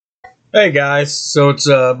Hey guys, so it's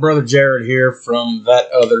Brother Jared here from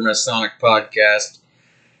That Other Masonic Podcast.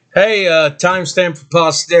 Hey, timestamp for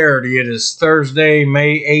posterity. It is Thursday,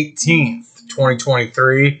 May 18th,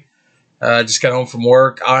 2023. Just got home from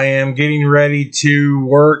work. I am getting ready to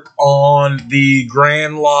work on the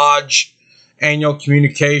Grand Lodge Annual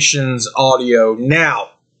Communications audio. Now,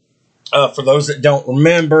 for those that don't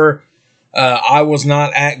remember, I was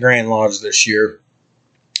not at Grand Lodge this year.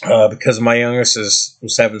 Because my youngest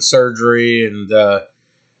was having surgery and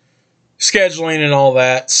scheduling and all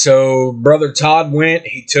that. So Brother Todd went.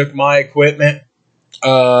 He took my equipment.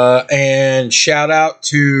 And shout out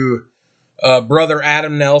to Brother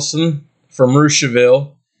Adam Nelson from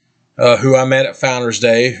Rushville, who I met at Founders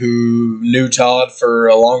Day, who knew Todd for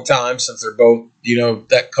a long time since they're both,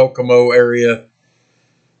 that Kokomo area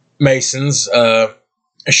Masons.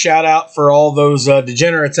 A shout out for all those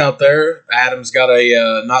degenerates out there. Adam's got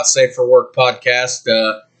a Not Safe for Work podcast.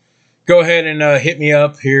 Go ahead and hit me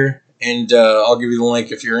up here, and I'll give you the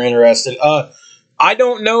link if you're interested. I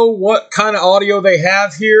don't know what kind of audio they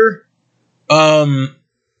have here. I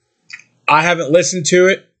haven't listened to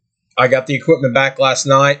it. I got the equipment back last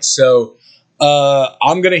night, so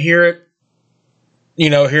I'm going to hear it,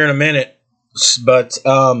 here in a minute. But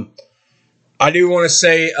I do want to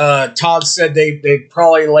say, Todd said they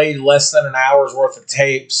probably laid less than an hour's worth of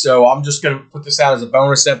tape, so I'm just going to put this out as a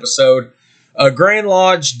bonus episode. Grand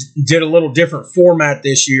Lodge did a little different format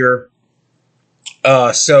this year,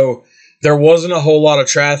 so there wasn't a whole lot of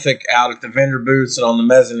traffic out at the vendor booths and on the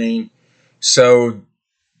mezzanine. So,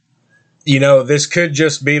 this could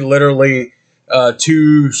just be literally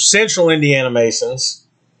two central Indiana Masons.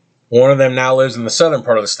 One of them now lives in the southern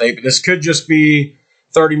part of the state, but this could just be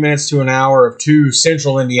 30 minutes to an hour of two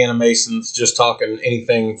central Indiana Masons just talking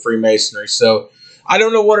anything Freemasonry. So I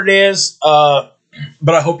don't know what it is, but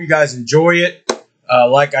I hope you guys enjoy it.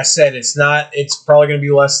 Like I said, it's probably going to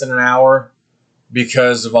be less than an hour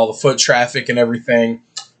because of all the foot traffic and everything.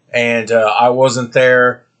 And I wasn't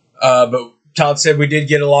there, but Todd said we did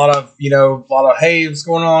get a lot of, hey, what's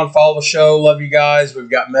going on? Follow the show. Love you guys. We've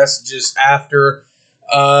got messages after.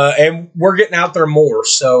 And we're getting out there more.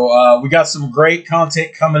 So we got some great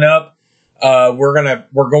content coming up.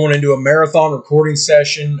 We're going into a marathon recording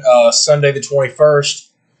session Sunday the 21st.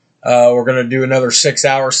 We're going to do another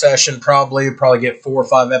 6-hour session probably get 4 or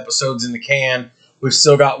 5 episodes in the can. We've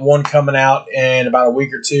still got one coming out in about a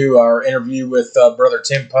week or two, our interview with Brother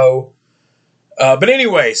Tempo. But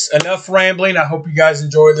anyways, enough rambling. I hope you guys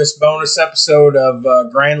enjoy this bonus episode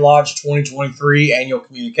of Grand Lodge 2023 Annual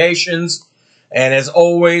Communications. And as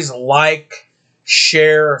always, like,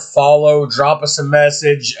 share, follow, drop us a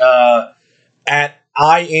message at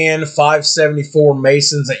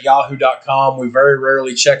in574masons@yahoo.com. We very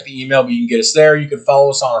rarely check the email, but you can get us there. You can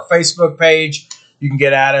follow us on our Facebook page. You can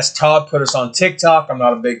get at us. Todd put us on TikTok. I'm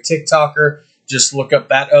not a big TikToker. Just look up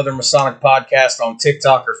That Other Masonic Podcast on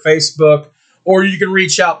TikTok or Facebook. Or you can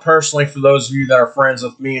reach out personally for those of you that are friends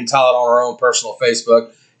with me and Todd on our own personal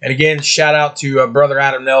Facebook. And again, shout out to Brother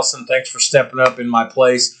Adam Nelson. Thanks for stepping up in my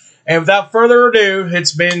place. And without further ado,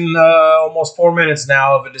 it's been almost 4 minutes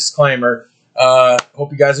now of a disclaimer.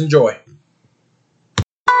 Hope you guys enjoy.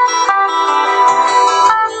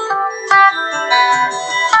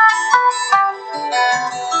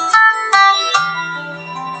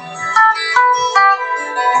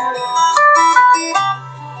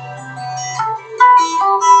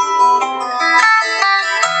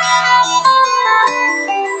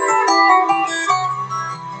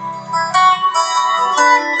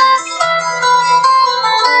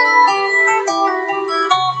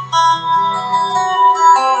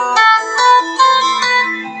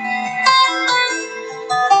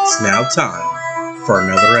 Now time for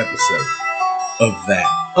another episode of That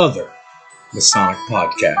Other Masonic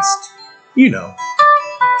Podcast.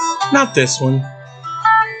 Not this one,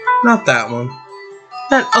 not that one,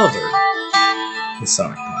 that other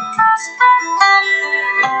Masonic Podcast.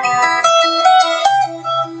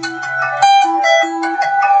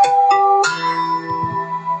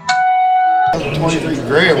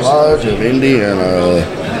 Grand Lodge of Indiana.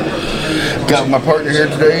 Got my partner here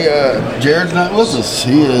today. Jared's not with us.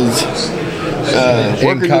 He is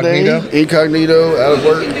working incognito, out of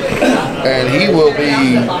work, and he will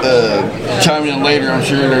be chiming in later. I'm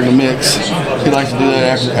sure during the mix. He likes to do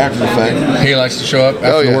that after the fact. He likes to show up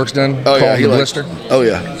after the work's done. Oh yeah, he blister. Oh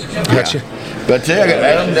yeah, Gotcha. Yeah. But today I got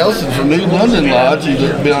Adam Nelson from New London Lodge, who's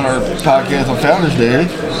been on our podcast on Founders Day,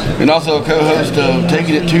 and also a co-host of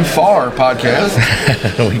Taking It Too Far podcast,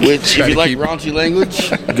 which, if you like raunchy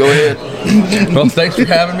language, go ahead. Well, thanks for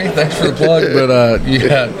having me. Thanks for the plug. But,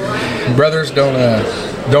 brothers, don't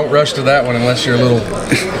rush to that one unless you're a little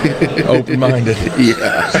open-minded.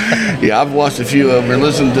 Yeah, I've watched a few of them and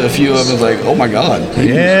listened to a few of them. It's like, oh my God.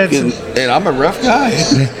 Yeah, and I'm a rough guy.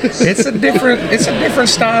 It's a different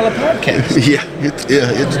style of podcast. It's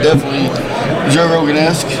definitely Joe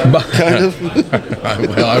Rogan-esque, kind of.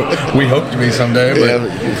 Well, we hope to be someday,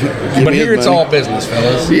 but here it's all business,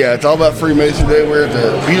 fellas. Yeah, it's all about Freemason Day. We're at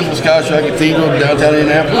the beautiful Skyshine Cathedral in downtown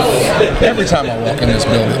Indianapolis. Every time I walk in this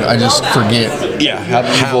building, I just forget how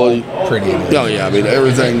pretty it is. Oh, yeah, I mean,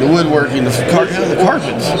 everything, the woodworking, the carpet's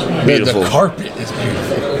beautiful. The carpet is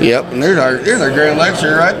beautiful. Yep, and there's our grand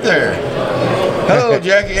lecturer right there. Hello,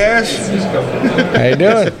 Jackie Ash. How you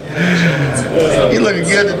doing? You looking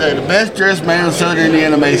good today. The best dressed man in Southern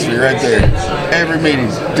Indiana Masonry right there. Every meeting.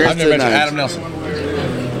 I've never met Adam Nelson.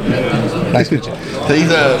 Nice to meet you. So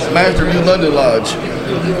he's a master of New London Lodge.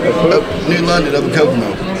 New London up in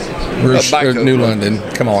Kokomo. New London.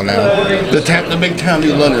 Come on now. The big town,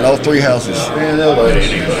 New London. All 3 houses.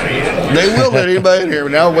 They will let anybody in here.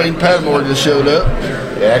 But now Wayne Padmore just showed up.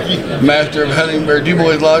 Master of Hunting Bear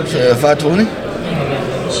DuBois Lodge, 520.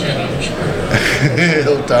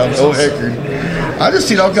 Old time, old Heckard. I just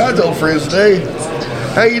seen all kinds of old friends today.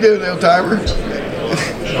 How you doing, old timer?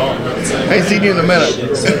 I ain't seen you in a minute.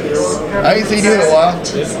 I ain't seen you in a while.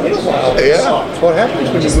 Yeah. That's what happens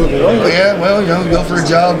when you move around. Yeah, well, go for a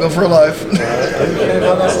job, go for a life.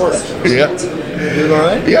 How that works. Yeah. You doing all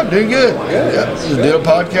right? Yeah, I'm doing good. Yeah. Just did a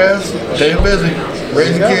podcast, staying busy,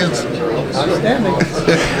 raising kids. Outstanding.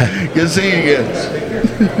 Good to see you again.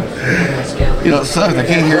 You know, it sucks. I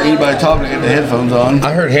can't hear anybody talking to get the headphones on.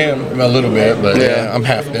 I heard him a little bit, but I'm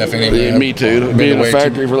half deaf anyway. Yeah, me too. Being in a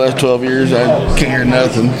factory for the last 12 years, I can't hear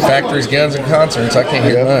nothing. Factories, guns, and concerts, I can't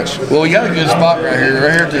hear much. Well, we got a good spot right here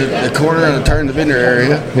at the corner of the turn the vendor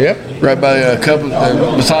area. Yep. Right by the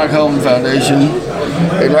Masonic Home Foundation.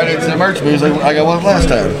 And right into the merch booth, like I got one last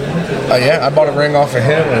time. Yeah, I bought a ring off of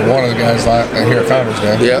him and one of the guys here at Founders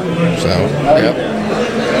Day. Yep.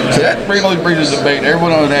 So that really brings us a debate.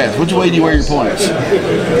 Everyone always asks, which way do you wear your points?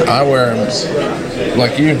 I wear them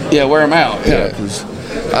like you. Yeah, wear them out. Yeah, because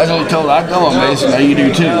I was always told I know I'm Mason. Now you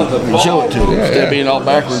do too. And show it to them instead of being all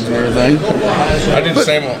backwards and everything. I do the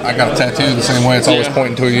same. I got a tattoo the same way. It's always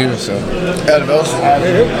pointing to you. So.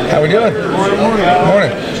 How we doing?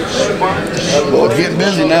 Morning. Well, it's getting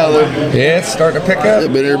busy now though. Yeah, it's starting to pick up.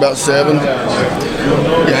 I've been here about 7.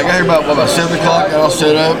 Yeah, I got here about 7 o'clock. Got all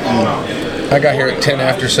set up. I got here at 10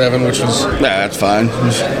 after 7, which was... Nah, that's fine. I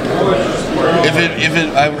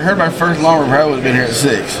heard my first alarm, I probably would have been here at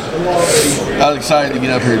 6. I was excited to get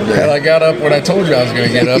up here today. Hell, I got up when I told you I was going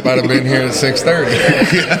to get up. I'd have been here at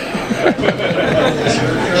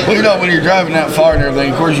 6:30. Well, you know, when you're driving that far and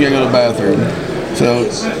everything, of course you got to go to the bathroom. So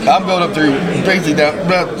I'm going up through basically down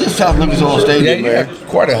about just south Lucas Oil Stadium there.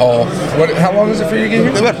 Quite a haul. How long is it for you to get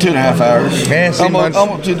here? About 2.5 hours. Man, see,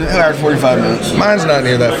 almost 2 hours 45 minutes. Mine's not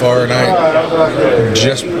near that far, and I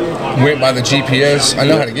just went by the GPS. I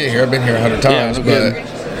know how to get here. I've been here 100 times, but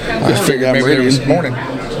I figured maybe there was morning.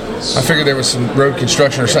 I figured there was some road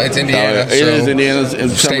construction or something. It's Indiana. It is Indiana.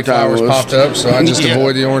 State flowers popped up, so I just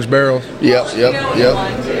avoid the orange barrels. Yep.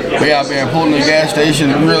 But yeah, man, pulling to the gas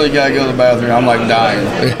station and really got to go to the bathroom. I'm like dying.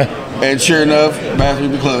 And sure enough, the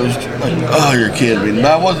bathroom closed. Like, oh, you're kidding me.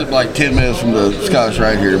 But I wasn't like 10 minutes from the Scotch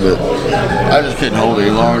right here, but I just couldn't hold it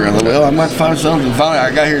any longer. I thought, well, I might find something. Finally, I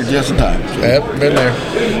got here just in time. So. Yep, been there.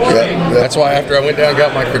 Yep. That's why after I went down and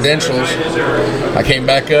got my credentials, I came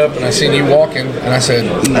back up and I seen you walking, and I said,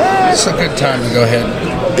 it's a good time to go ahead and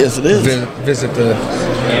yes, it is. visit the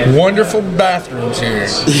wonderful bathrooms here.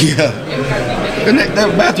 Yeah. And the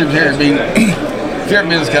bathrooms here, if you ever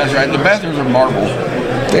been to the Scotch, right, the bathrooms are marble.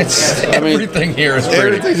 Everything here is pretty.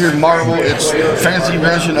 Everything here is marble. It's fancy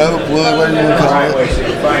Russian oak, wood, whatever you want to call it.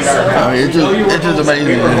 I mean, it's just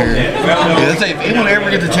amazing in here. Yeah, say, if anyone ever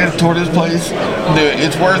gets a chance to tour this place, do it.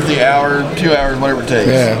 It's worth the hour, 2 hours, whatever it takes.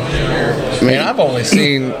 Yeah. I mean, I've only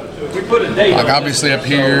seen, like, obviously up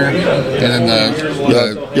here, and then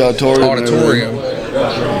the auditorium.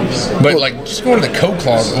 But like, just going to the coat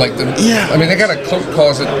closet, like I mean, they got a coat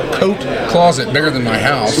closet bigger than my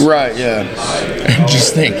house. Right, yeah. And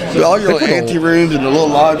just think, all your little ante rooms and the little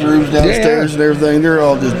lodge rooms downstairs and everything, they're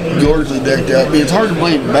all just gorgeously decked out. I mean, it's hard to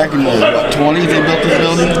believe back in the 20s they built this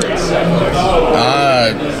building.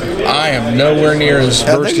 I am nowhere near as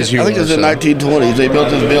versed as you are. I think it was in the 1920s they built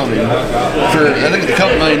this building for, I think it's a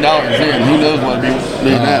couple $1 million then. Who knows what it'd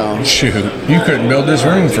be now. Shoot, you couldn't build this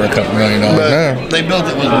room for a couple $1 million now. They built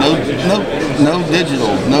it with no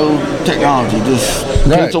digital, no technology, just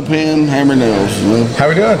pencil, pen, hammer, nails. You know? How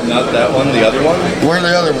we doing? Not that one, the other one? Where's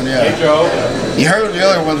the other one? Yeah. You heard of the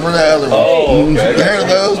other ones? Where the other ones? Oh, okay. You heard of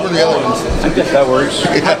those? Where the other ones? I guess that works.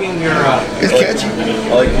 Yeah. It's catchy.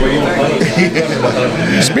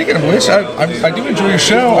 Speaking of which, I do enjoy your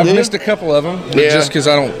show. I've missed a couple of them, just because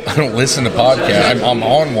I don't listen to podcasts. I'm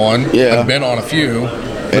on one. Yeah. I've been on a few,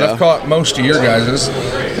 but I've caught most of your guys's.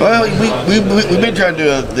 Well, we've been trying to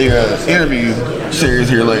do the interview series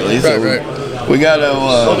here lately. So Right. we got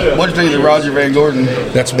what do you think of the Roger Van Gordon?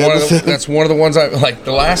 That's one of the ones I like.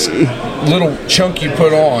 The last little chunk you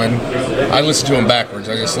put on, I listen to them backwards.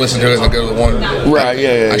 I just listen to it and then go to the one. Right.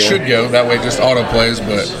 Yeah. I should go that way. It just auto plays,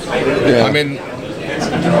 but Yeah.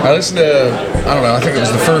 I listened to, I don't know, I think it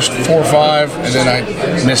was the first 4 or 5, and then I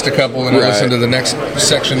missed a couple, and I listened to the next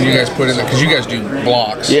section you guys put in there, because you guys do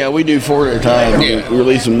blocks. Yeah, we do 4 at a time. Yeah. We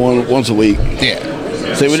release them once a week. Yeah.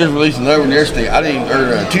 See, we just released another one yesterday.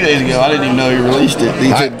 2 days ago, I didn't even know you released it.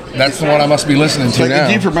 That's the one I must be listening to now.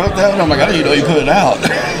 Did you promote that one? I'm like, I didn't even know you put it out.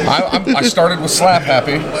 I started with Slap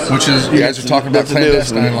Happy, which is, you guys are talking about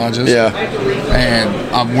clandestine lodges. Yeah. And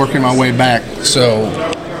I'm working my way back, so...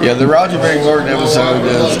 Yeah, the Roger Van Gordon episode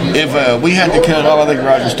is, if we had to cut it off, I think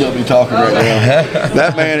Roger'd still be talking right now.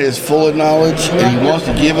 That man is full of knowledge, and he wants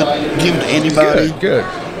to give it to anybody. Good.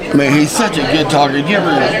 I mean, he's such a good talker. Did you ever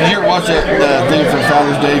watch that thing for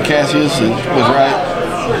Father's Day? Cassius was right.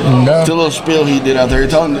 No. It's a little spiel he did out there.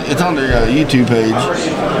 It's on their YouTube page,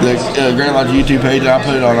 the Grand Lodge YouTube page. And I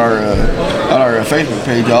put it on our Facebook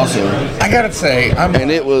page also. I gotta say, and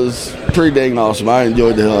it was pretty dang awesome. I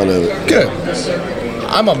enjoyed the hell out of it. Good.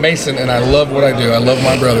 I'm a Mason and I love what I do. I love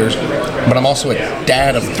my brothers, but I'm also a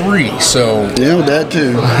dad of 3. So yeah, that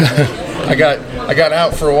too. I got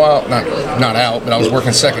out for a while. Not out, but I was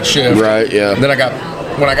working second shift. Right. Yeah. Then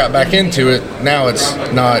when I got back into it, now it's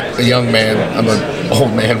not a young man. I'm an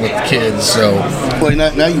old man with kids. So. Well,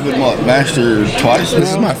 now you've been master twice.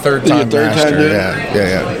 This is my third time master.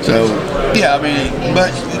 Yeah. So yeah, I mean,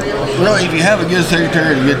 but. Really, if you have a good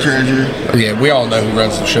secretary and a good treasurer. Yeah, we all know who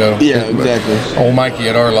runs the show. Yeah, exactly. Old Mikey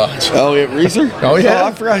at our lodge. Oh, yeah, Reeser? Oh, yeah. Oh,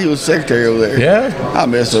 I forgot he was secretary over there. Yeah. I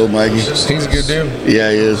miss old Mikey. He's a good dude. Yeah,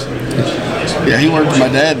 he is. Yeah, he worked with my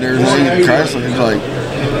dad and everything at Chrysler. He's like,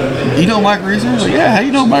 you know Mike Reeser? I was like, yeah, how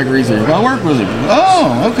you know Mike Reeser? I work with him.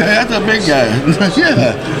 Oh, okay, that's a big guy.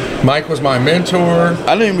 Yeah. Mike was my mentor.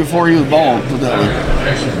 I knew him before he was born.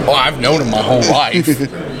 Well, I've known him my whole life.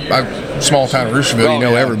 Small town of Roosevelt, you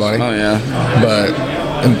know everybody. Oh, yeah.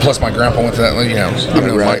 And plus my grandpa went to that, I've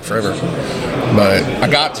known Mike forever. But I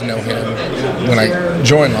got to know him when I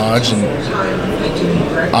joined Lodge, and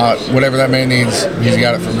whatever that man needs, he's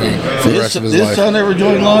got it for me for the rest of his life. His son ever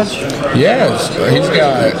joined Lodge? Yes. He's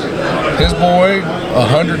got his boy,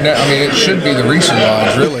 100 now. I mean, it should be the Reeser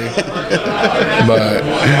Lodge, really. But.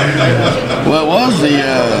 Well, it was the...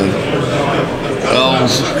 I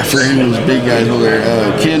forget who was big guys over there.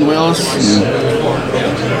 Ken Willis.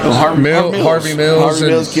 Harvey Mills.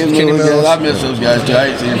 Ken Mills. I miss those guys too. I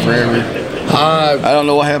ain't seen him forever. I don't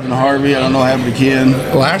know what happened to Harvey. I don't know what happened to Ken.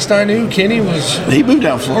 Last I knew, Kenny was... He moved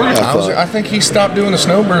down to Florida, I think he stopped doing the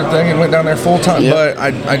snowbird thing and went down there full time. Yep. But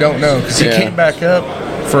I don't know, because he came back up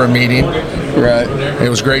for a meeting. Right. It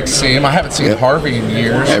was great to see him. I haven't seen Harvey in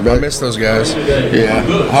years. I miss those guys. Yeah.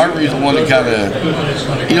 Harvey's the one that kind of,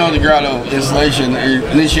 the grotto initiation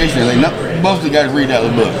thing. Most of the guys read out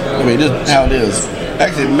of the book. I mean, just how it is.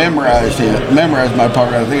 Actually, memorized my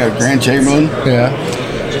part. I think of Grand Chamberlain. Yeah.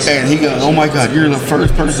 And he goes, oh my God, you're the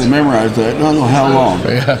first person to memorize that. I don't know how long.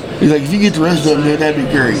 Yeah. He's like, if you get the rest of them, that'd be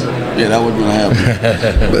great. Yeah, that wasn't going to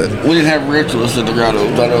happen. But we didn't have ritualists at the grotto.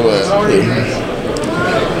 I know that.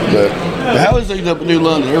 But how is things up in New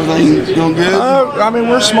London? Everything going good?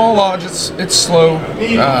 We're a small lodge. It's slow.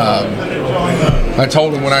 I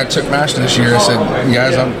told him when I took master this year, I said,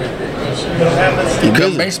 guys, come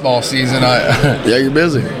baseball season. Yeah, you're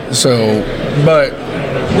busy. So, but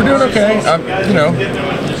we're doing okay.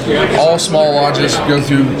 All small lodges go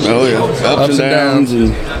through ups and downs.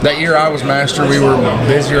 And that year I was master, we were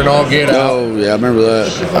busier than all get out. Oh, yeah, I remember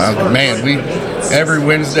that. We every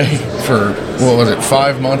Wednesday for,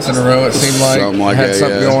 5 months in a row, it seemed like. Something like had that,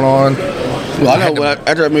 something going on. Well, I know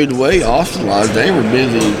after I moved away, Austin Lodge, they were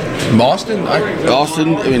busy. Austin, it was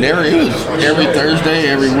every Thursday,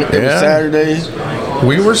 every Saturday.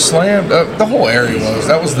 We were slammed. The whole area was.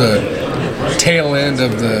 That was the tail end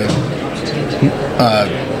of the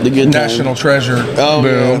good National Treasure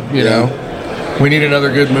boom. Yeah. We need another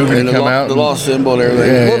good movie to come out. The Lost Symbol and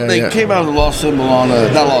everything. They came out with the Lost Symbol on,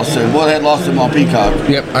 not Lost Symbol. Well, they had Lost Symbol on Peacock.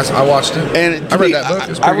 Yep, I watched it. And I read that book.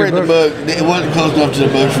 I read the book. It wasn't close enough to the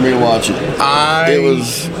book for me to watch it. I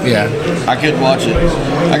couldn't watch it.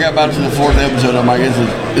 I got about to the 4th episode. I'm like, this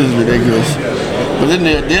is ridiculous. But then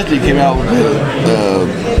Disney came out with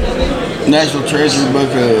National Treasure book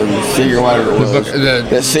of Secret, whatever it was.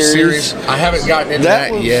 The series. I haven't gotten into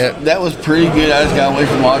that yet. That was pretty good. I just got away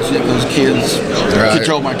from watching it because kids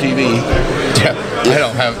control my TV. Yeah, I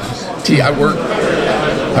don't have. I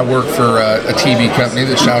work for a TV company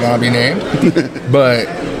that shall not be named, but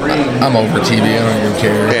I'm over TV. I don't even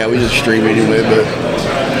care. Yeah, we just stream anyway. But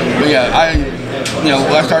yeah,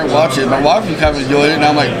 I started watching it. My wife was kind of enjoying it, and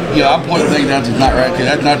I'm like, I'm pointing things out that's not right, because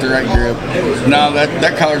that's not the right grip. No,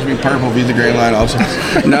 that colors me purple if he's the gray line also.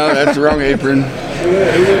 No, that's the wrong apron.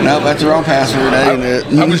 No, that's the wrong password. That ain't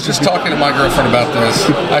it. I was just talking to my girlfriend about this.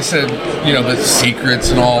 I said, the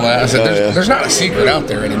secrets and all that. I said, there's not a secret out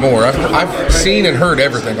there anymore. I've seen and heard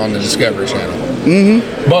everything on the Discovery Channel.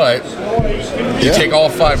 Mm-hmm. But you take all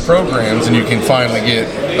 5 programs and you can finally get,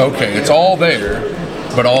 okay, it's all there.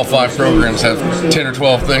 But all 5 programs have 10 or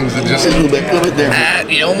 12 things that just... A little bit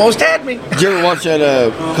different. You almost had me. Did you ever watch that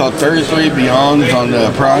called 33 Beyonds on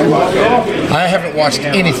Prime? I haven't watched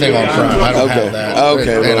anything on Prime. I don't have that.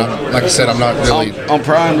 Okay. Like I said, I'm not really... On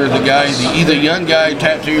Prime, there's a guy, he's a young guy,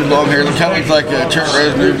 tattoos, long hair. It kind of looks like Chuck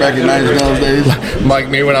Reznor back in the 90s those days. Like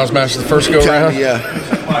me when I was Master the first go-around? Yeah.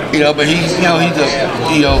 But he's a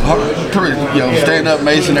stand-up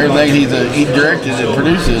Mason and everything. He directed and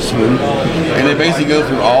produced this one, and they basically go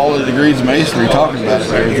through all the degrees of masonry, talking about it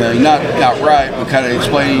and everything. Not outright, but kind of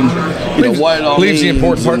explaining, what it all leaves means. The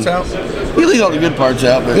important parts out. He leaves all the good parts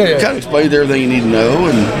out, but kind of explains everything you need to know.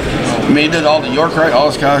 And he did all the York Rite, all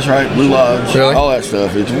the Scotch Rite, Blue Lodge, all that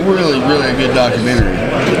stuff. It's really, really a good documentary.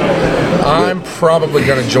 I'm probably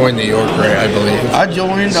going to join the York Rite, I believe. I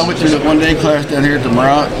joined. I went through the one-day class down here at the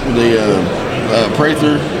Marat with the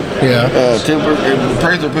Prather. Yeah.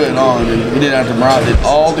 Prather put it on, and we did it at the Marat. Did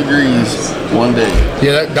all degrees one day.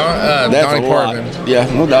 Yeah, that's Donnie Parkman. Yeah,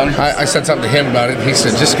 no Donnie. I said something to him about it. He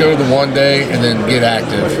said, just go the one day and then get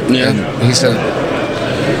active. Yeah. And he said,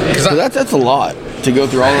 because that's a lot to go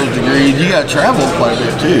through all those degrees. You got to travel quite a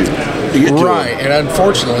bit too. To get to right, and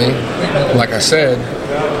unfortunately, like I said,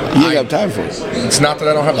 you don't have time for it. It's not that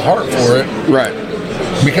I don't have the heart for it. Right.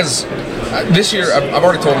 Because this year, I've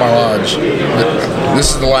already told my lodge that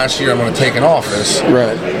this is the last year I'm going to take an office.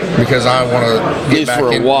 Right. Because I want to get back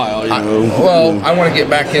for in. A while, I want to get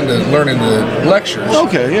back into learning the lectures.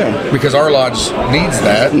 Okay, yeah. Because our lodge needs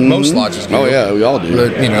that. Mm-hmm. Most lodges do. Oh, yeah, we all do.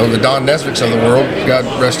 The Don Nesvicks of the world, God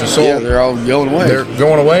rest his soul. Yeah, they're all going away. They're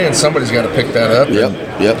going away, and somebody's got to pick that up.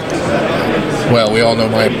 Yep. Well, we all know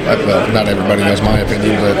not everybody knows my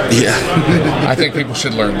opinion, but I think people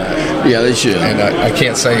should learn that. Yeah, they should. And I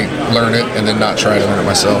can't say learn it and then not try to learn it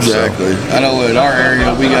myself. Exactly. So. I know in our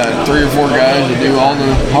area we got 3 or 4 guys that do all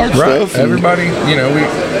the hard stuff. Everybody,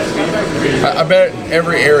 I bet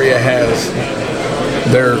every area has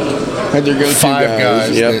their go-to 5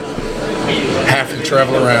 guys that have to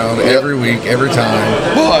travel around every week, every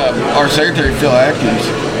time. Well, our secretary, Phil Atkins,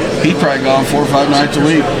 he's probably gone 4 or 5 nights a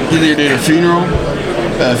week. He's either doing a funeral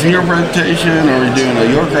presentation, or he's doing a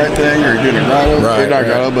York Rite thing, or he's doing a grotto.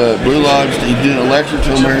 Grotto, but Blue Lodge. He's doing a lecture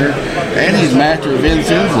somewhere, and he's master of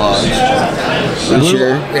Vincennes Lodge this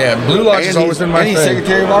year. Yeah, Blue Lodge has always been my thing. And he's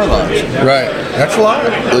secretary of our lodge. Right, that's a lot.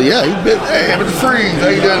 Well, yeah, he's been. Hey, Mr. Freeze, how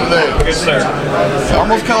you doing today? Good, sir. I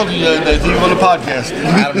almost called you that you on the podcast.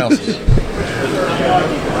 Adam Nelson.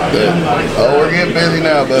 We're getting busy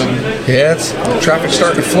now, bud. Yeah, it's traffic's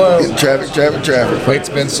starting to flow. Traffic. Wait, it's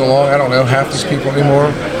been so long. I don't know half these people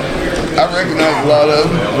anymore. I recognize a lot of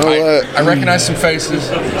them. I recognize some faces.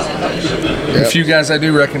 A few guys I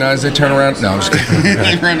do recognize, they turn around. No, I'm just kidding.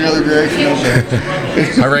 They ran the other direction.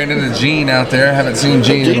 I ran into Gene out there. I haven't seen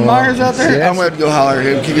Gene in a while. Myers out there? Yes. I'm going to have to go holler at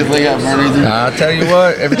him, kick his leg out from underneath him. I'll tell you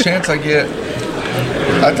what, every chance I get.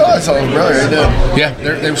 I thought I saw his brother right there. Yeah,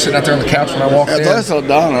 they were sitting out there on the couch when I walked in. I thought I saw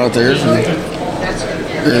Don out there. His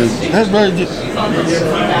brother. His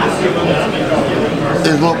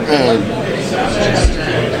little.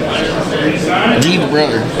 Gene's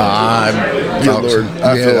brother. Good Lord.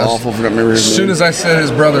 I feel awful for not remembering his name. As soon as I said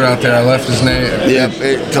his brother out there, I left his name. Yeah,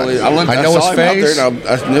 I know his face. Out there and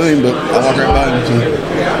I knew him, but I walked right by him.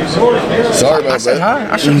 Sorry about that. I said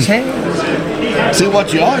hi. I shook his hand. See,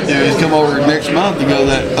 what you ought to do is come over next month to go to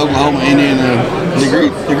that Oklahoma Indian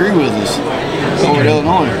degree with us over to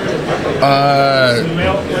Illinois.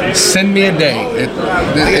 Send me a date.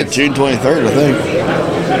 It's June 23rd, I think.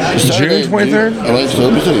 June 23rd? I think so.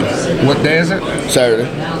 Let me see. What day is it? Saturday.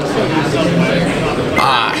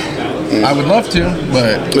 I would love to,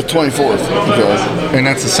 but... The 24th. Okay. And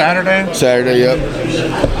that's a Saturday? Saturday, yep.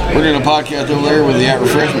 We're doing a podcast over there with the At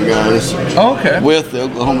Refreshment guys. Oh, okay. With the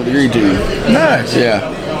Oklahoma degree team. Nice.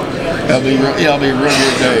 Yeah. It'll be a real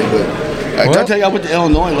good day. But I tell you, I went to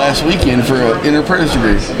Illinois last weekend for an apprentice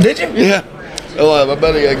degree. Did you? Yeah. Well, my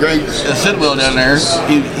buddy Greg Sidwell down there,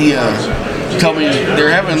 he told me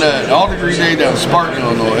they're having an all-degree day down in Spartan,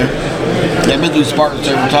 Illinois. They've been through Spartan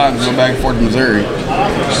several times, going back and forth to Missouri.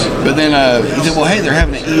 But then he said, well, hey, they're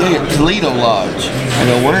having an EA at Toledo Lodge. I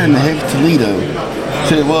go, where in the heck is Toledo? He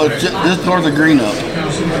said, well, it's just north of Greenup.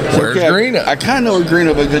 Where's Greenup? I kind of know where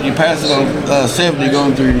Greenup is because you pass it on 70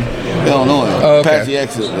 going through Illinois. Oh, okay. Past the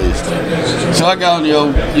exit at least. So I got on the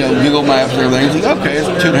old, Google Maps and everything. He's like, okay, it's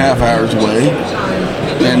 2.5 hours away.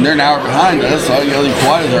 And they're an hour behind us, so I got leave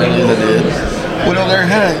quite as early as I did. Went over there and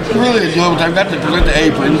had a really enjoyable time. Got to present the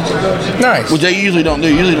apron. Nice. Which they usually don't do.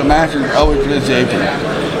 Usually the master always presents the apron.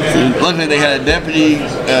 So luckily they had a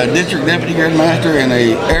district deputy grandmaster and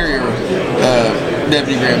a area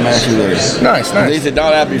deputy grandmaster there. Nice. They said, no,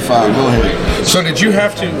 that'd be fine. Go ahead. So did you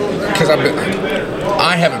have to, because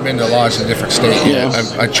I haven't been to a lodge in a different state. Yeah.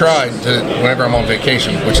 I tried to, whenever I'm on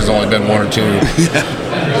vacation, which has only been 1 or 2,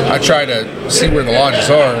 I try to see where the lodges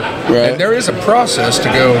are. Right. And there is a process to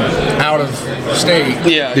go out of state.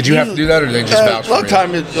 Yeah. Did you have to do that, or did they just vouch for One you?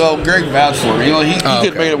 time, Greg vouched for me. He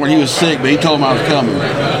couldn't make it when he was sick, but he told him I was coming.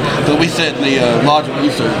 So we sat in the lodge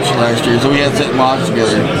research last year, so we had to sit in lodge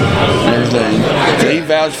together and everything. So he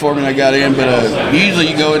vouched for me and I got in, but usually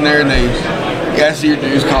you go in there and they ask you your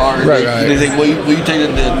dues card. Right. They say, will you take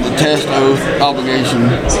the test oath obligation?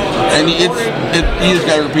 And you just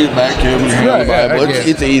got to repeat it back to them.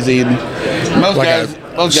 It's easy. And most guys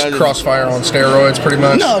crossfire on steroids, pretty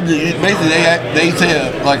much. No, basically they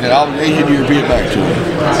say like an obligation. You repeat it back to them.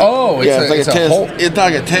 Oh, it's like a test. It's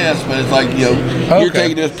not like a test, but it's like you're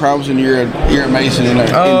taking this promising you're a Mason in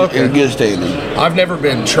a good standing. I've never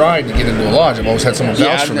been tried to get into a lodge. I've always had someone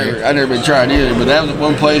vouch for me. I've never been tried either, but that was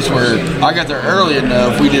one place where I got there early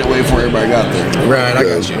enough. We didn't wait before everybody got there. Right, I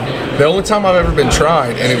got you. The only time I've ever been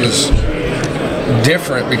tried, and it was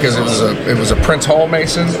different because it was a Prince Hall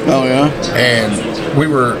Mason. Oh yeah. And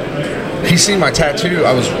he seen my tattoo.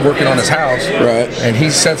 I was working on his house. Right. And he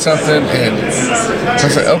said something, and I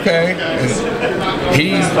said, okay. And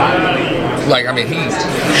he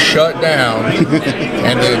shut down,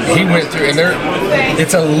 and then he went through, and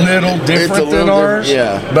it's a little different than ours.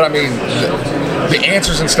 Yeah. But I mean, the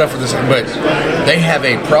answers and stuff are the same, but they have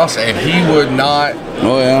a process, and he would not.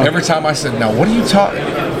 Oh yeah. Every time I said, now what are you talking?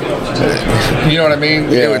 You know what I mean?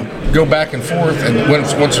 Yeah. It would go back and forth, and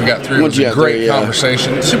once we got through, it was a great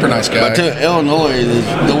conversation. Super nice guy. But to Illinois,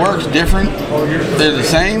 the work's different. They're the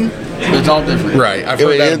same, but it's all different. Right. I've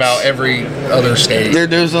heard that about every other state.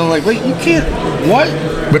 There's like, wait, you can't. What?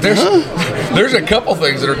 But there's a couple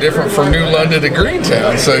things that are different from New London to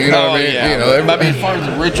Greentown. So you know what I mean? Yeah. You know, I mean, as far as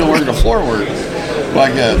the ritual work, the floor work.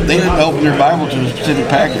 Like they didn't open their Bible to a specific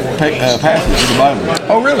passage of the Bible.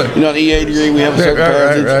 Oh, really? You know, an EA degree, we have a certain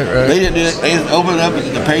passage. Right. They didn't do it. They just opened it up, and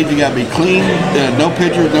the page got to be clean, no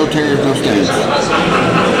pictures, no tears, no stains.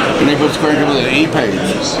 And they put square with an E page.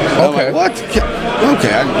 Okay. Like, what?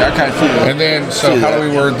 Okay, I kind of see that. And then, so how do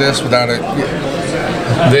we word this without it?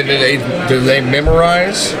 Then do they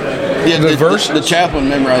memorize? Yeah, the verse? The chaplain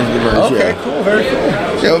memorizes the verse. Okay, cool, very cool.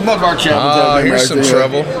 Yeah, most of our chaplains have here's some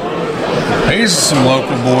trouble. These are some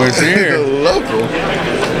local boys here. Local?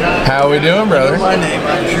 How we doing, brother? My name,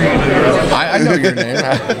 I'm sure you know. I know your name.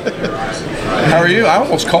 How are you? I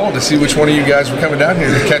almost called to see which one of you guys were coming down here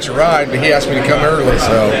to catch a ride, but he asked me to come early,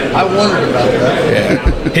 so. I wondered about that.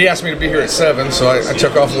 Yeah. He asked me to be here at 7, so I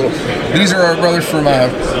took off a little. These are our brothers from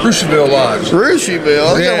Rushville Lodge.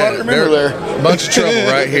 Rushville? Yeah, I remember there. Bunch of trouble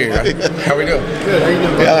right here. How we doing? Good, how you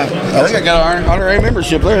doing? Yeah, I think I got an honorary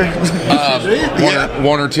membership there.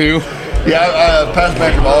 One or two. Yeah, I passed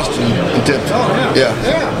back from Austin and tipped.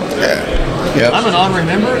 Yeah. I'm an honorary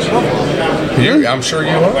member as well. I'm sure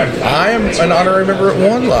you are. I am an honorary member at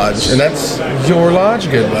one lodge, and that's your lodge,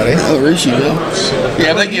 good buddy. Oh, Rushville.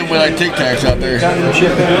 Yeah, they give away like Tic Tacs out there. You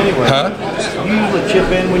chip in anyway. Huh? You usually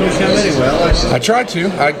chip in when you come anyway. I try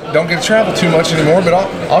to. I don't get to travel too much anymore, but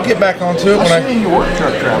I'll get back onto it when I've seen your work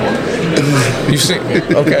truck travel. You've seen me?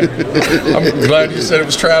 Okay. I'm glad you said it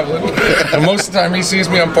was traveling. And most of the time he sees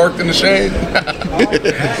me, I'm parked in the shade.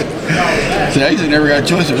 See, I usually never got a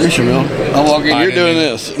choice at Rushville. I'm walking, you're doing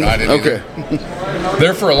this. I didn't Okay.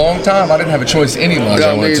 There for a long time, I didn't have a choice any lodge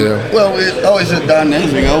I went to. Well, it always said Don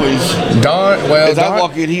Nesbitt, always. As I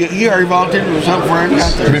walk in, he already volunteered for something before I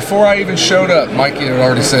got there. Before I even showed up, Mikey had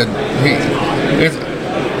already said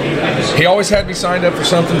he always had me signed up for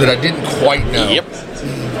something that I didn't quite know. Yep.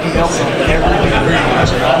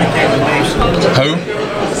 Who?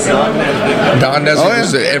 Don Nesbitt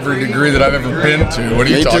was at every degree that I've ever been to. What are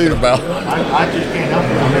you talking about? I just can't help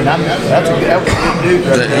it. I mean, that was a good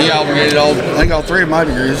dude. He obligated all 3 of my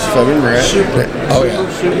degrees, if I remember right. Oh, yeah.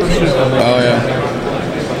 Oh, yeah.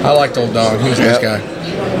 I liked old Don. He was a nice guy.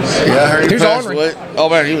 Yeah, I heard he was ornery. Oh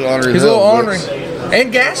man, he was ornery. He's a little ornery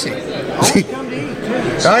and gassy.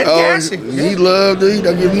 Gassy. He loved it.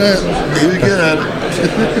 I'll give him that. He was good at it.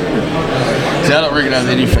 See, I don't recognize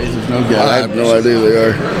any faces. No guy. I have no idea who they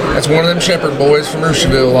are. That's one of them shepherd boys from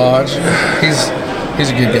Roosevelt Lodge. He's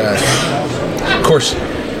a good guy. Of course,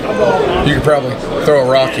 you could probably throw a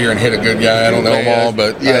rock here and hit a good guy. I don't know them all,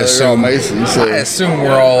 but yeah, I assume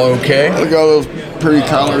we're all okay. Look at all those pretty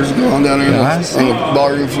collars going down there on the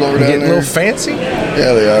barroom floor down there. Getting a little fancy?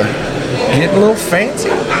 Yeah, they are. Getting a little fancy?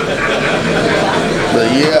 But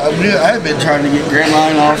yeah, I've been trying to get Grant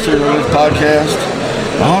Line Officer on this podcast.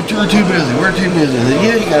 Oh, we're too busy. We're too busy. I said,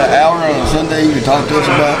 yeah, you got an hour on a Sunday you can talk to us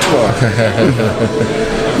about.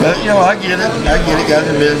 But, I get it. Guys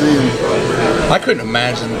are busy. I couldn't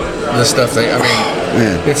imagine the stuff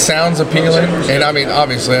it sounds appealing. And,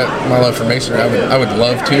 obviously, my love for masonry, I would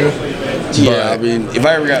love to. Yeah, if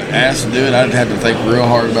I ever got asked to do it, I'd have to think real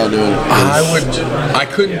hard about doing it. I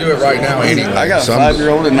couldn't do it right now anyway. I got a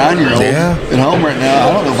 5-year-old and 9-year-old at home right now.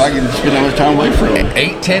 I don't know if I can spend that much time away from them.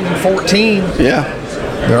 8, 10, and 14. Yeah.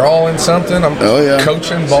 They're all in something. I'm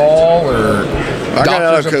coaching ball or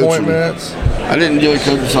doctor's appointments. I didn't enjoy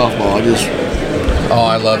coaching softball.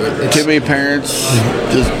 I love it. Too many parents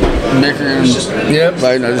just bickering. Yep.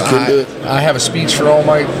 I just couldn't do it. I have a speech for all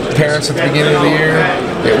my parents at the beginning of the year.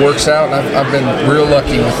 It works out, and I've been real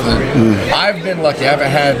lucky with I've been lucky. I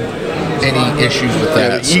haven't had any issues with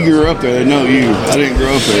that. You grew up there. They know you. I didn't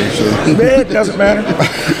grow up there, so it doesn't matter.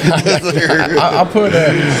 I'll put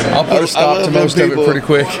a stop to most of it pretty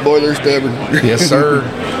quick. Boy, they're stubborn. Yes, sir.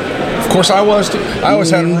 Of course, I was too. I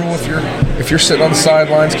always had a rule: if you're sitting on the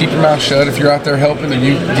sidelines, keep your mouth shut. If you're out there helping, then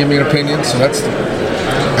you give me an opinion. So that's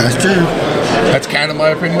true. That's kind of my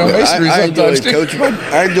opinion on masonry. I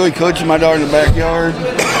enjoy coaching my daughter in the backyard,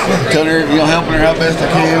 telling her, helping her how best I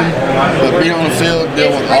can. But being on the field,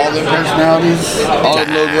 dealing with all the personalities, all the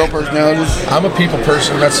little girl personalities. I'm a people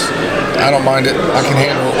person. I don't mind it. I can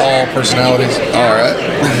handle all personalities. All right.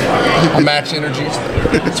 I match energies.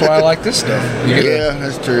 That's why I like this stuff.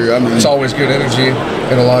 That's true. It's always good energy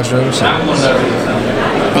in a lodge room. So.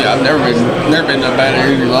 Yeah, I've never been in a bad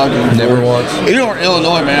energy lodge room. Never once. In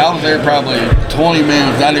Illinois, man, I was there probably 20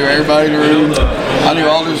 minutes. I knew everybody in the room. I knew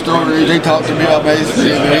all their stories. They talked to me about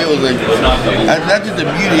masonry. It was that's just the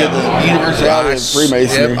beauty of the universality of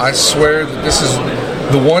Freemasonry. Yep, I swear that this is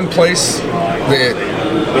the one place that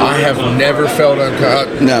I have never felt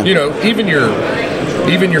uncomfortable. No.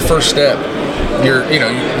 Even your first step.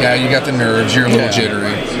 You got the nerves. You're a little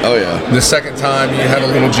jittery. Oh yeah. The second time you have a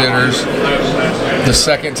little jitters. The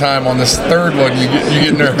second time on this third one, you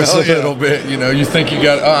get nervous a little bit. You think you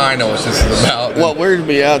got. Oh, I know what this is about. What weirded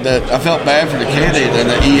me out that I felt bad for the candidate in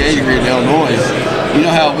the EA degree in Illinois. You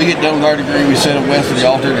know how we get done with our degree, we sit west of the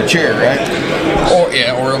altar in a chair, right? Or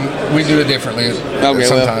we do it differently. Okay,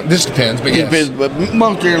 sometimes this depends, but yes. Depends, but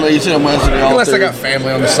most generally you sit west of the altar. Unless they got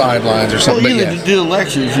family on the sidelines or something. Well, you do the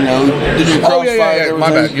lectures, they do the crossfire. Yeah. My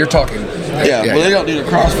bad. You're talking. Yeah, they don't do the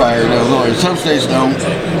crossfire in Illinois. Some states don't.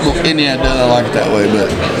 Well, Indiana does. I like it that way, but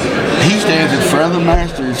he stands in front of the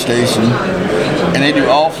master station, and they do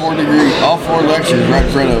all 4 lectures right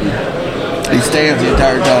in front of him. He stands the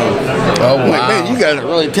entire time. Oh, wow. Like, man, you guys are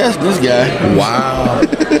really testing this guy. Wow.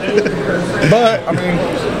 But,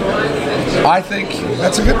 I think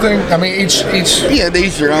that's a good thing. Each yeah, they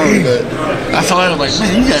each their own. But I saw it, I was like,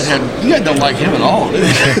 man, you guys don't like him at all.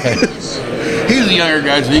 He's the younger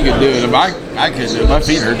guy, so he could do it. I couldn't do it. My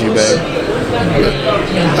feet hurt too bad.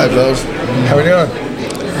 Hi, fellas. How we doing?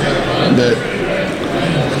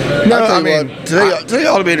 Today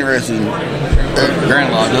ought to be interesting.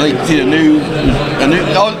 Grand Lodge. I think see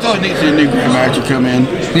it's always neat to see a new Grand Master come in.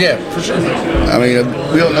 Yeah, for sure. We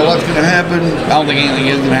don't know what's going to happen. I don't think anything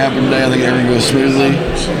is going to happen today. I think everything goes smoothly.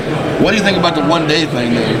 What do you think about the one-day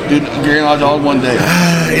thing, though? Do Grand Lodge all one day?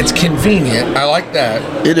 It's convenient. I like that.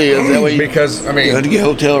 It is. That way because, you have to get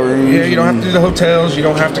hotel rooms. Yeah, you don't have to do the hotels. You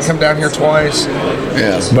don't have to come down here twice.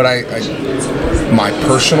 Yeah. But my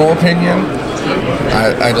personal opinion,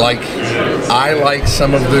 I like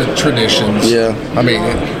some of the traditions. Yeah.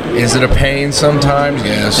 Is it a pain sometimes?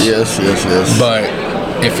 Yes. Yes. But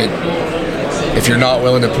if you're not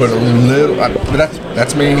willing to put a little,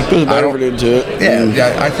 that's me. Put the effort into it.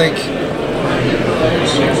 Yeah. I think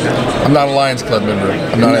I'm not a Lions Club member.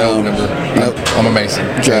 I'm not an Elk member. Nope. I'm a Mason.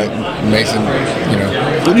 Right. Mason.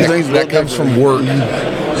 That comes from work.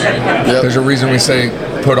 Yep. There's a reason we say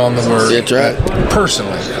put on the work. That's right.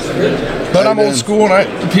 Personally. But I'm old school,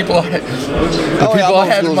 and the people I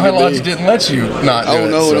had in my lodge didn't let you not do it.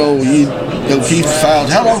 No. Keith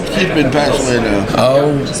Files. How long has Keith been passed away now?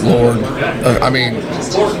 Oh, Lord. I mean,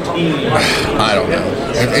 I don't know.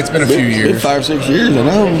 It's been a few years. 5 or 6 years, I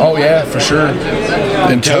know. Oh, yeah, for sure.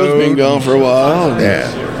 And Toad's been gone for a while. Yeah.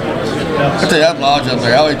 I tell you, that lodge up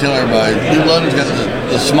there, I always tell everybody, New London's got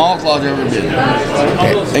the smallest lodge I've ever been.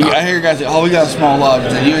 And I hear guys say, oh, we got a small lodge. I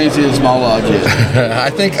say, you ain't seen a small lodge yet.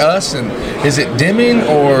 I think us and, is it Deming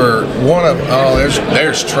or one of, oh,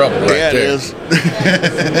 there's trouble right there. Yeah, it is.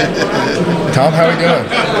 Tom, how we doing?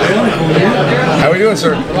 How we doing,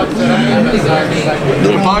 sir?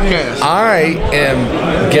 Little podcast. I am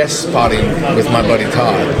guest spotting with my buddy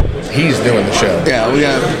Todd. He's doing the show. Yeah,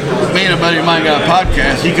 me and a buddy of mine got a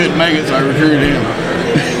podcast. He couldn't make it, so I recruited him.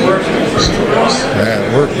 Yeah,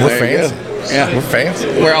 we're fancy. Yeah, we're fancy.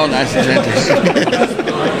 We're all nice and gentle.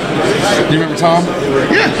 You remember Tom?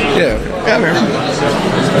 Yeah, I remember.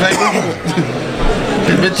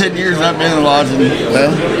 It's been 10 years I've been in lodge.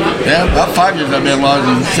 About 5 years I've been in lodge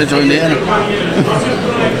in Central Indiana.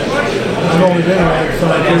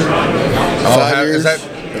 Is that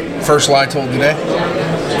first lie told today?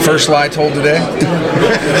 First lie told today? 5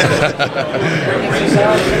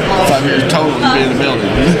 years total to be in the building.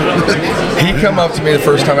 He come up to me the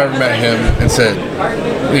first time I ever met him and said,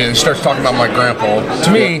 he starts talking about my grandpa.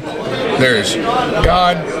 To me, there's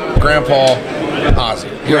God, Grandpa, Ozzy.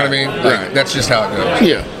 You know what I mean? Like, that's just how it goes.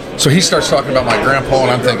 Yeah. So he starts talking about my grandpa,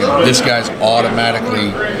 and I'm thinking, this guy's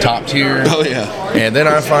automatically top tier. Oh, yeah. And then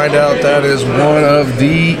I find out that is one of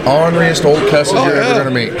the orneriest old cusses you're ever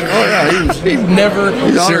going to meet. Oh, yeah. He's never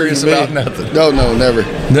serious about nothing. No, never.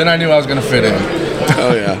 Then I knew I was going to fit in.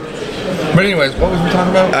 Oh, yeah. But anyways, what was we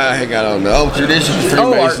talking about? I don't know. Oh, traditions,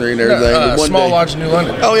 Freemasonry, and everything. Small Lodge in New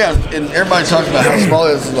London. Oh, yeah. And everybody talks about how small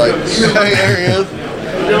it is. It's like, hey, there he is.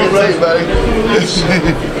 Good to see you, buddy.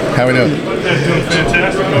 How we doing? Doing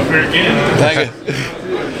fantastic over again. Thank you.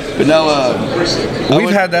 But no,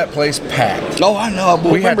 we've had that place packed. Oh, I know.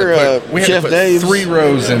 But We had to Chef put Dave's 3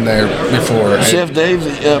 rows in there before. Chef Dave's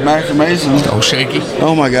Master Mason. Oh, shaky.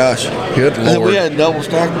 Oh my gosh. Good Lord. We had double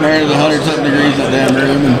stacked in there at 100-something degrees in that damn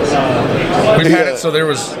room. We had it so there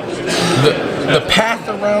was the path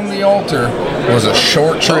around the altar was a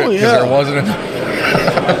short trip because there wasn't enough.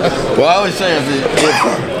 Well, I always say, if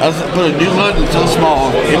I put a New London so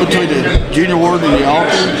small in between the junior ward and the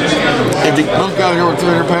altar, if they both got over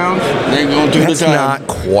 300 pounds, they ain't going to the time. That's not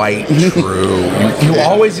quite true. You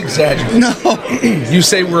always exaggerate. No. You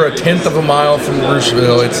say we're a 1/10 of a mile from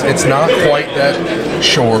Roosevelt. It's not quite that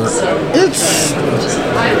short. It's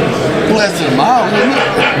less than a mile, isn't it?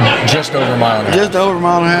 Just over a mile and a half. Just over a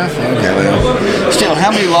mile and a half? Okay, well. Still,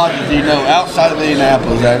 how many lodges do you know outside of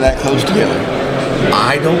Indianapolis that are that close together?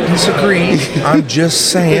 I don't disagree. I'm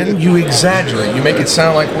just saying you exaggerate. You make it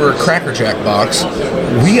sound like we're a Cracker Jack box.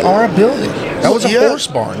 We are a building. That was a horse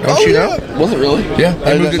barn, don't you know? Was it really? Yeah,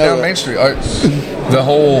 they moved it down Main Street. The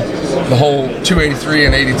whole 283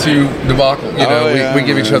 and 82 debacle. You know, we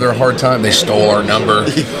give each other a hard time. They stole our number.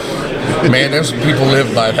 Man, those people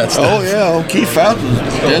live by that stuff. Oh yeah, old Keith Fountain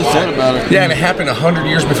was dead set about it. Yeah, and it happened 100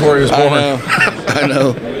 years before he was born. I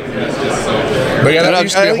know. But yeah, that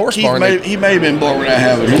used to be a horse barn. He may have been born when that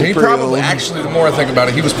happened. He probably, actually, the more I think about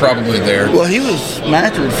it, he was probably there. Well, he was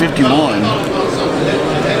master at 51.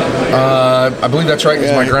 I believe that's right,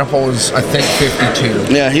 because my grandpa was, I think, 52.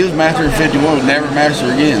 Yeah, he was master at 51, never master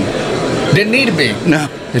again. Didn't need to be. No.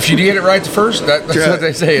 If you get it right the first, that's what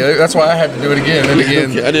they say. That's why I had to do it again and again.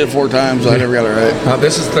 Okay. I did it 4 times, so I never got it right.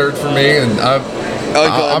 This is 3rd for me, and I'm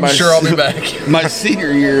sure I'll be back. My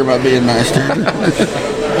senior year by being master.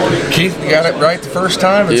 Keith got it right the first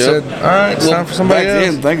time and said, all right, it's time for somebody else. Back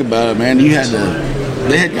then, think about it, man.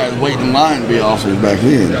 They had guys waiting in line to be officers back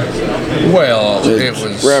then. Well, it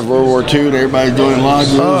was... We're at World War II, and everybody's doing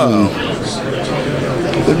lodges.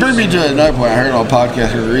 It brings me to another point I heard on a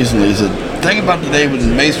podcast recently. He said, think about the day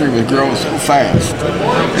when masonry was growing so fast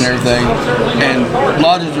and everything, and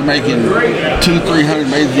lodges are making 200-300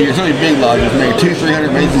 masons a year. Some of these big lodges making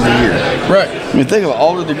 200-300 masons a year. Right. I mean, think of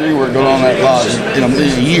all the degree work going on in that lodge in a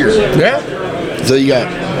year. Yeah. So you got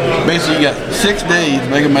 6 days to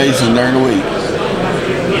make a mason during the week.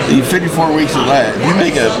 You 54 weeks of that. You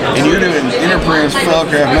make and you're doing interprints,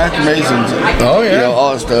 fellcraft, master masons. Oh yeah,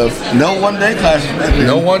 all that stuff. No 1-day classes.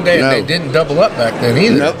 No 1 day. No. They didn't double up back then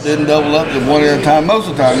either. Nope, didn't double up to one at a time. Most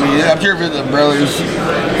of the time, I mean, I'm sure if it's the brothers,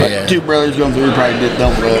 like 2 brothers going through, probably did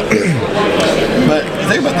double up. But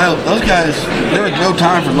think about those guys. There was no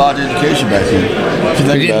time for lodge education back then.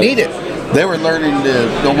 You didn't need it. they were learning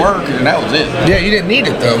the work, and that was it. Yeah, you didn't need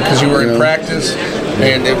it though because you were in practice,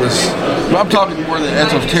 and it was. But I'm talking more the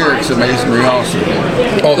esoterics of masonry also.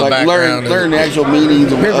 Oh, the background. Learn the actual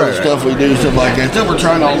meanings of other stuff we do, stuff like that. Stuff we're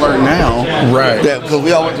trying to all learn now. Right. Because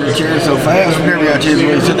we all went through the chair so fast, we never got a chance to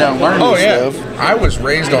really sit down and learn this stuff. I was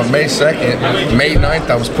raised on May 2nd. May 9th,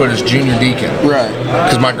 I was put as junior deacon. Right.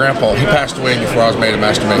 Because my grandpa, he passed away before I was made a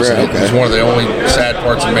master mason. Right, okay. It was one of the only sad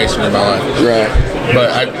parts of masonry in my life. Right.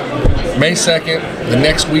 But May 2nd, the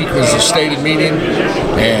next week was a stated meeting,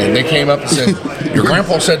 and they came up and said, your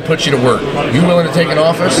grandpa said put you to work. You willing to take an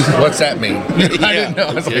office? What's that mean? I didn't know.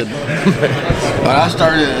 I was like, when I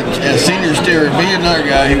started as senior steward, me and another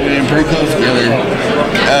guy, he went in pretty close together.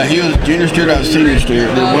 He was junior steward, I was senior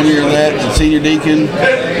steward. Did 1 year of that, the senior deacon,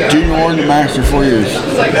 junior warden, and master 4 years.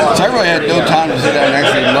 So I really had no time to sit down and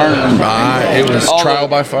actually learn. It was trial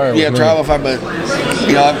by fire. Yeah, trial by fire. But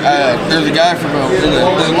you know, there's a guy from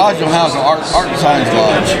the lodge in Ohio, Art and Science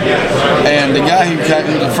Lodge, and the guy who was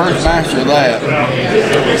the first master of that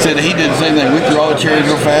said that he did the same thing. Went through all the chairs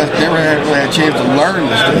real fast. Never really had a chance to learn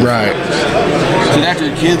this stuff. Right. So after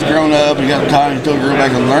the kid's grown up, he got the time to still go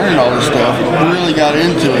back and learn all this stuff. He really got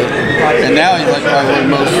into it, and now he's like probably one of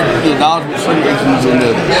the most knowledgeable Freemasons in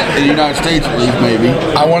the United States, at least maybe.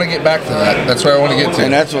 I want to get back to that. That's where I want to get to.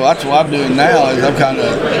 And that's what I'm doing now. Is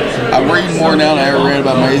I'm reading more now than I ever read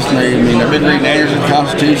about Masonry. I mean, I've been reading Anderson's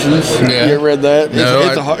Constitutions. Yeah. You ever read that?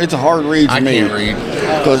 No, it's a hard read for me. I can't read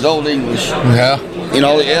because it's Old English. Yeah. You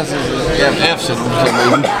know, all the S's have F's in them for some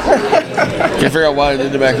reason. Can't figure out why they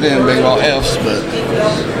did it back then, being all F's,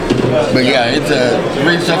 but yeah, it's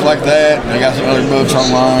read stuff like that. And I got some other books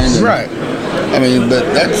online. Right. I mean, but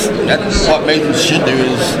that's what Masons should do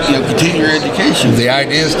is, continue your education. The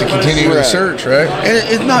idea is to continue the search, right? And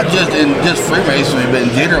it's not just in Freemasonry, but in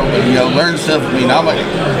general. But, learn stuff. I mean,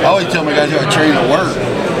 I always tell my guys who are trained at work,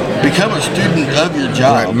 become a student of your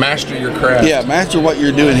job. Right. Master your craft. Yeah, master what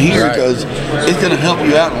you're doing here because it's going to help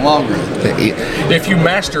you out in the long run. If you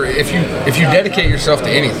master, if you dedicate yourself to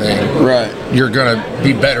anything, right, you're going to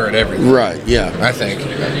be better at everything. Right. Yeah. I think.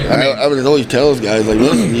 I would always tell those guys, like,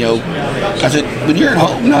 listen, I said, when you're at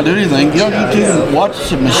home not doing anything, you need to watch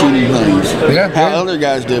some machining things. Yeah. How other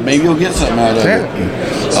guys do it. Maybe you'll get something out of it.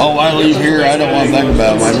 Oh, I leave here, I don't want to think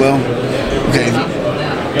about it. I'm like, well, okay.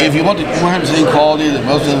 If you want to have the same quality that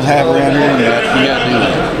most of us have around here, you got to do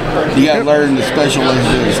that. You got to learn the special ways to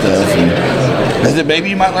do this stuff. And I said, maybe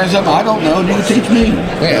you might learn something I don't know, and you can teach me.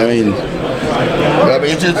 Yeah.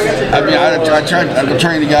 It's just, I'm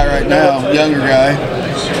training a guy right now, younger guy.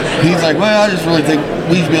 He's like, well, I just really think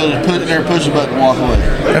we should be able to put it there, push a button, and walk away.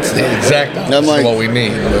 That's the exact opposite of what we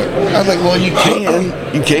need. I was like, well, you can,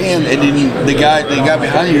 and then the guy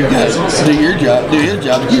behind you got to do your job, do his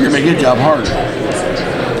job, you're gonna make his job harder.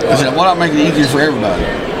 I said, why not make it easier for everybody?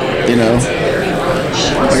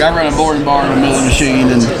 Like I run a boarding barn, a milling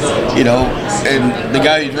machine, and and the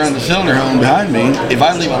guy who's running the cylinder home behind me, if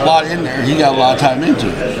I leave a lot in there, he got a lot of time into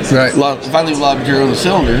it. Right. If I leave a lot of material in the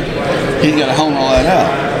cylinder, he's got to hone all that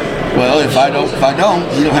out. Well, if I don't,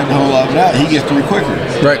 he don't have to hone all of it out. He gets to it quicker.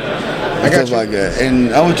 Right. I got stuff like that,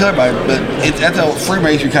 and I always tell everybody, but that's how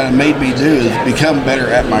Freemasonry kind of made me do is become better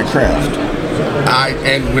at my craft.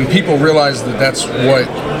 And when people realize that that's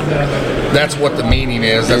what the meaning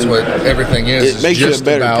is, that's what everything is. It makes you a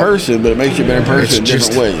better person, but it makes you a better person in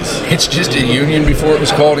different ways. It's just a union before it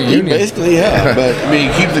was called a union. Basically, yeah. But I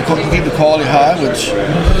mean, keep the quality high, which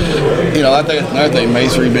I think that's another thing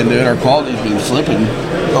Masonry's been doing. Our quality's been slipping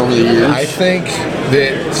over the years. I think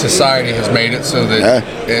that society has made it so that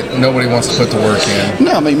nobody wants to put the work in.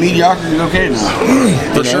 No, I mean mediocrity is okay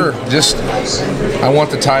now. For sure. Just I want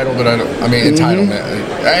the title, but entitlement.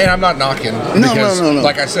 And I'm not knocking because, no.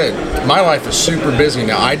 like I said, my life is super busy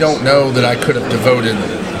now. I don't know that I could have devoted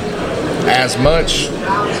as much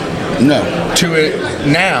to it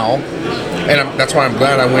now. And that's why I'm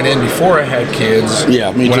glad I went in before I had kids.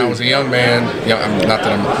 Yeah, me too. When I was a young man. Not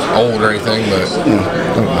that I'm old or anything, but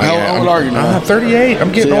how old are you now? I'm 38.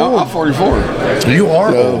 I'm getting old. I'm 44. You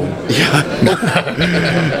are old. Yeah.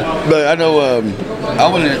 But I know I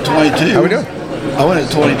went in at 22. How we doing? I went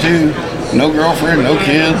at 22. No girlfriend, no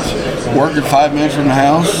kids. Working 5 minutes from the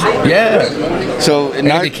house. Yeah. So it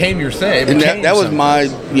became your thing. That was my,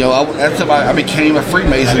 I became a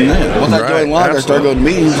Freemason then. Once I joined lodge, I started going to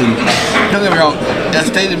meetings, and don't get me wrong, that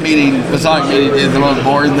stated meeting, Masonic meeting, is the most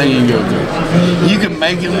boring thing you can go through. You can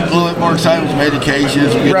make it a little bit more exciting with some education,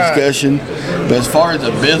 some good discussion, but as far as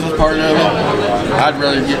the business part of it, I'd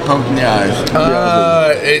rather get poked in the eyes.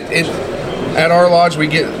 At our lodge, we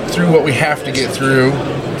get through what we have to get through.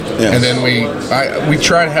 Yes. And then we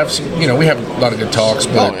try to have some, we have a lot of good talks,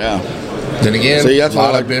 but Then again, see, that's a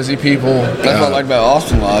lot of busy people. That's what I like about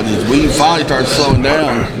Austin Lodge is we finally started slowing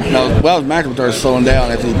down. Maxwell started slowing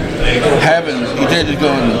down after having, instead of just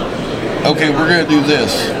going, okay, we're going to do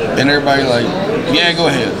this. And everybody like, yeah, go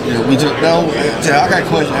ahead. You know, we took, no, I got a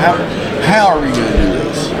question. How are we going to do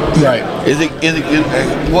this? Right. Is it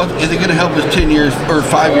going to help us 10 years or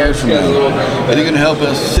 5 years from now? Is it going to help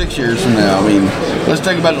us 6 years from now? I mean, let's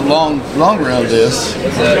think about the long run of this,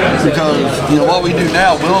 because what we do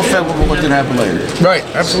now will affect what's going to happen later. Right.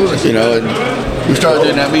 Absolutely. And we started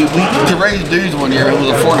doing that. I mean, to raise dues one year, it was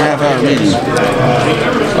a 4.5-hour meeting.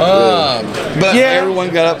 But everyone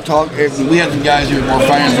got up and talked. We had some guys who were more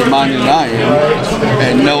financially minded than I am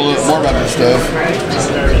and know a little more about this stuff.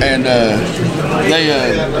 And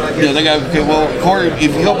they got, okay, well, Corey,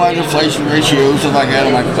 if you go by the inflation ratio, stuff like that,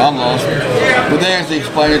 I'm like, I'm lost. But they actually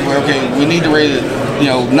explained it where, okay, we need to raise it,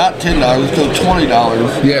 not $10, let's go $20.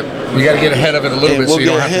 Yep. You got to get ahead of it a little bit, so you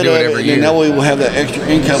don't have to do it every year. And that way we'll have that extra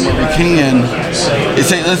income where we can.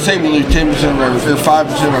 Let's say we lose 10% of our, or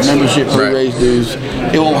 5% of our membership for raise dues.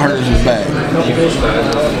 It won't hurt us as bad.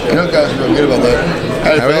 Those guys are real good about that.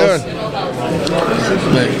 How we doing?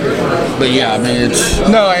 But yeah, I mean, it's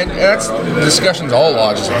no, and that's discussions all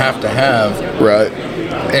lodges have to have. Right.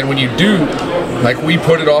 And when you do, like we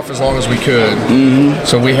put it off as long as we could,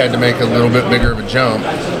 so we had to make a little bit bigger of a jump,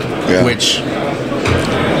 which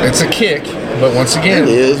it's a kick. But once again, it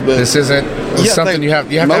is, but this isn't something you have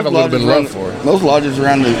to have a little bit of love for. Most lodges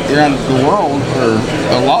around the world are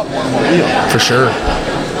a lot more than what we are. For sure.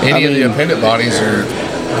 Any of the independent bodies are,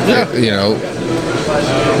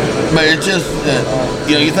 But it's just,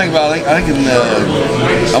 you think about it, I think in,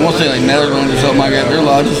 I want to say like Netherlands or something like that, their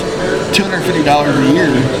lodge is $250 a year.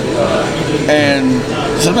 And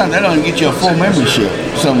sometimes that don't even get you a full membership,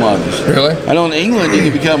 some lodges. Really? I know in England you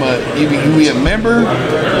can you can be a member,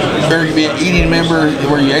 or you can be an eating member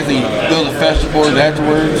where you actually go to the festivals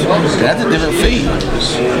afterwards. That's a different fee.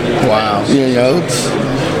 Wow.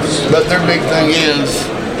 But their big thing is,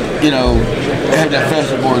 have that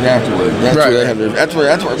festival board afterwards. That's where they have that's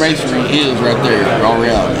where masonry is right there, all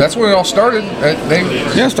reality. That's where it all started.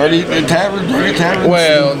 Started in taverns.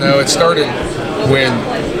 Well, no, it started when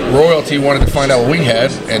royalty wanted to find out what we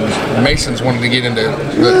had, and Masons wanted to get into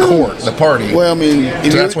the court, the party. Well, I mean,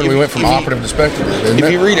 so that's when we went from operative to speculative.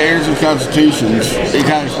 If you read Heirs and Constitutions, it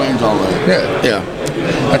kind of explains all that. Yeah.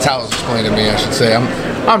 That's how it was explained to me, I should say.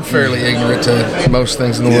 I'm fairly ignorant to most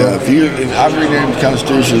things in the world. If I've read Heirs and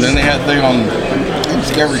Constitutions, then they had a thing on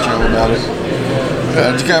Discovery Channel about it.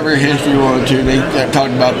 Discovery History 1 and 2. They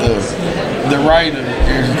talked about the right of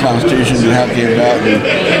Heirs and Constitutions and how it came about. And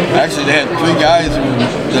actually, they had 3 guys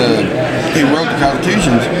who wrote the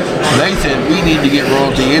Constitutions. They said, we need to get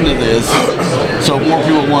royalty into this so more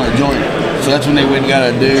people want to join it. So that's when they went and got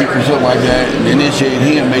a duke or something like that and initiated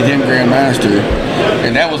him, made him Grand Master.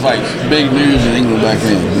 And that was like big news in England back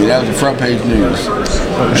then. I mean, that was the front page news.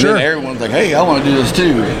 And then everyone's like, hey, I want to do this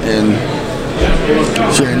too. And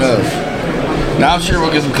sure enough. Now I'm sure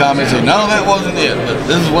we'll get some comments saying, no, that wasn't it. But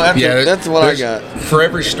this is that's what I got. For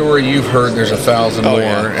every story you've heard, there's 1,000 more.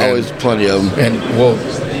 Yeah. Always plenty of them. And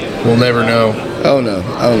we'll never know. Oh no.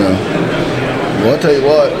 Well, I'll tell you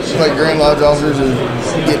what, it's like Grand Lodge officers are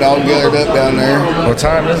getting all gathered up down there. What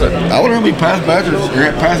time is it? I wonder how many past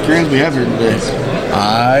Grands we have here today.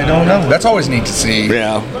 I don't know. That's always neat to see.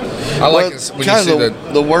 Yeah. I like it when you see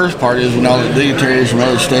the worst part is when all the dignitaries from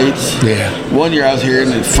other states. Yeah. One year I was here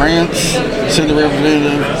in France, sent a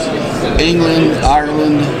representative, England,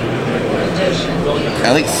 Ireland,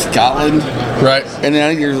 I think Scotland. Right. And then I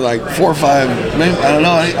think there's like 4 or 5, maybe, I don't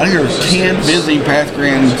know, I think there was 10 visiting past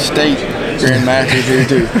Grand Masters here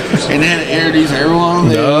too. And they had to introduce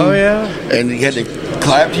everyone. Oh, yeah. And you had to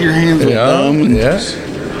clap to your hands with them. Yeah.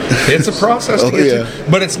 It's a process to get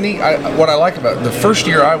to. But it's neat. What I like about it, the first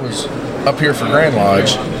year I was up here for Grand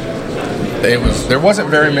Lodge, there wasn't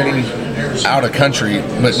very many out of country,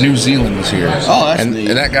 but New Zealand was here. Oh, that's neat.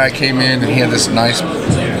 And that guy came in and he had this nice,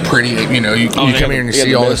 pretty, you come here and you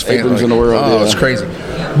see all this family in the world. Oh, it's crazy.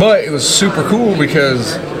 But it was super cool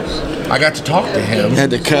because I got to talk to him. Had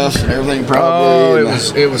to cuss and everything probably. Oh,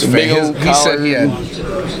 it was big old he said he had,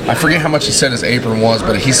 I forget how much he said his apron was,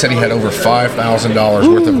 but he said he had over $5,000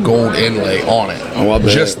 worth of gold inlay on it. Oh, I bet.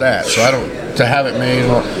 Just that. So to have it made.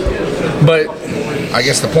 But I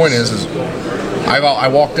guess the point is I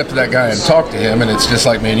walked up to that guy and talked to him, and it's just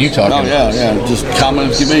like me and you talking. Oh yeah, just common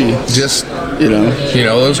as can be. Just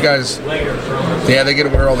those guys. Yeah, they get to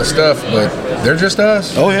wear all this stuff, but they're just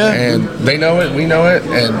us. Oh yeah, and they know it, we know it,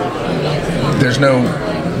 and there's no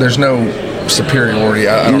superiority.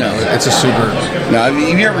 I don't know. It's a super. No, if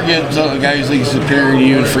you ever get a guy who's like superior to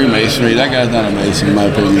you in Freemasonry, that guy's not a Mason, in my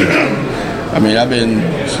opinion. I mean, I've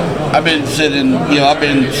been sitting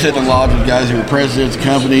in lodge with guys who were presidents of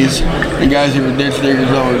companies and guys who were ditch diggers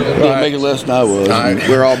that were making less than I was.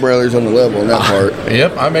 We're all brothers on the level on that part.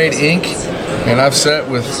 Yep, I made ink, and I've sat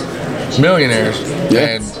with millionaires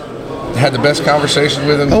and had the best conversation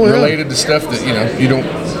with them related to stuff that you don't.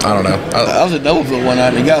 I don't know. I was at Noblesville one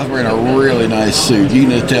night, and the guy was wearing a really nice suit. You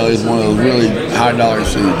can just tell he's one of those really high-dollar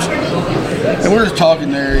suits. And we're just talking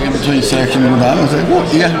there in between sections. And I was like, "Well,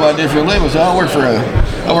 you guys know what I did for a living?" So I work for a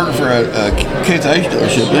Case IH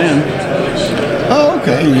dealership then. Oh,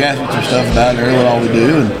 okay. And he asked me some stuff about there, what all we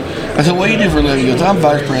do. And I said, "What do you do for a living?" He goes, "I'm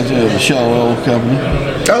vice president of a Shell Oil company."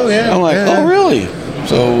 Oh yeah. I'm like, "Oh really?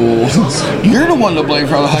 So you're the one to blame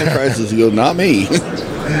for all the high prices?" He goes, "Not me."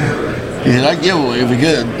 He said, "I'd give away if we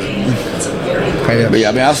could." But yeah,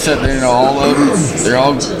 I mean, I've sat there and all of them.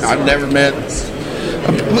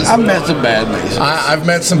 I've met some bad masons. I've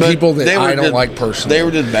met some people that I don't like personally. They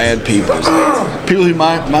were just bad people. People who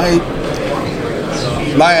my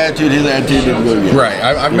attitude, his attitude didn't go together. Right.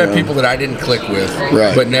 I've met people that I didn't click with.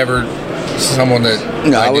 Right. But never someone that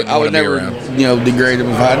I would never degrade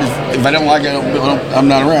them. If I don't like it, I'm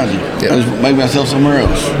not around you. Yep. I just make myself somewhere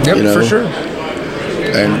else. Yep, for sure.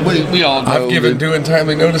 And we all know. I've given due and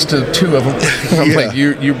timely notice to 2 of them. I'm like,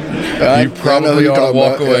 you probably ought to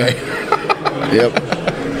walk away. Yep.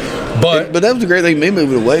 But that was the great thing, me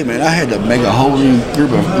moving away, man. I had to make a whole new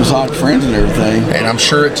group of Masonic friends and everything. And I'm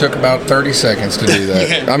sure it took about 30 seconds to do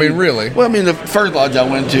that. I mean, really. Well, I mean, the first lodge I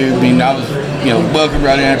went to, I was, welcome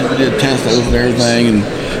right in after we did test those and everything, and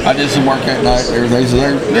I did some work that night and everything, so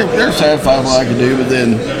they're satisfied with what I could do, but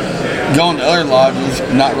then going to other lodges,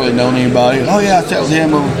 not really knowing anybody. Oh yeah, I sat with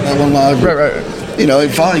him over that one lodge. Right.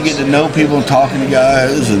 And finally getting to know people and talking to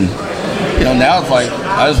guys, and now it's like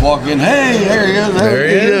I just walk in, hey, there he is. There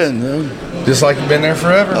he is. Just like you've been there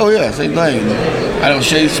forever. Oh yeah, same thing. I know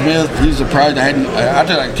Shane Smith. He's surprised I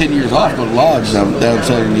took like 10 years off to go to lodge down in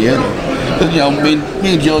Southern Indiana. But me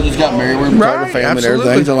and Jill just got married. We're part of the family and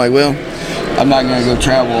everything. So I'm like, well, I'm not going to go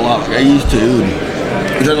travel a lot like I used to.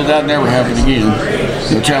 And that'll never happen again.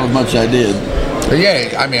 Travel as much as I did. But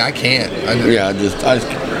yeah, I mean, I can't. I just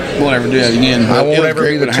won't ever do that again. I won't ever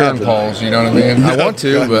be the turn Pauls, you know what I mean? I want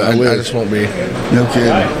to, but I just won't be. No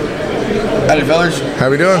kidding. Howdy, fellas. How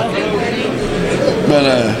we doing? But,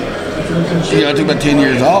 I took about 10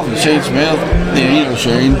 years off, and Shane Smith,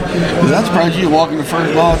 Shane, because I'm surprised you walk in the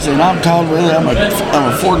first lodge saying, I'm Todd Willie, I'm a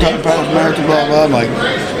 4-time past master, blah, blah. I'm like,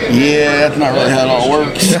 yeah, that's not really how it all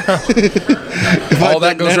works. All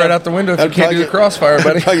that goes right out the window if you can't do the crossfire,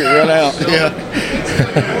 buddy. I get run out, yeah.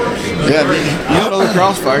 Yeah, you don't know the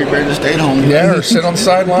crossfire, you better just stay at home. Yeah, or sit on the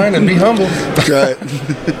sideline and be humble. That's right.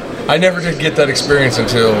 I never did get that experience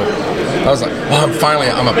until I was like, well,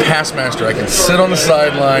 I'm a past master. I can sit on the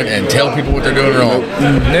sideline and tell people what they're doing wrong.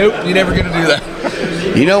 Nope, you never get to do that.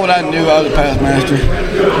 You know what I knew I was a past master?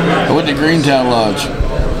 I went to Greentown Lodge.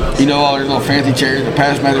 All their little fancy chairs, the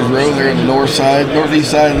past master's row there on the northeast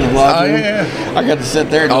side of the lodge. Oh, yeah. I got to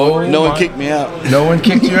sit there. No one kicked me out. No one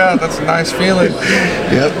kicked you out. That's a nice feeling.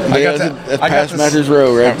 Yep. That's past master's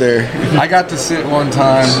row right there. I got to sit one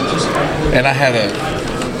time, and I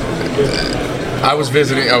was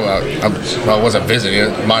visiting. I wasn't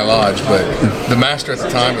visiting my lodge, but the master at the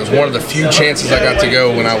time, it was one of the few chances I got to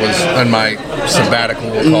go when I was on my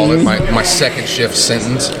sabbatical, we'll call it, my second shift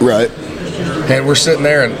sentence. Right. And we're sitting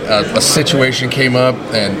there, and a situation came up,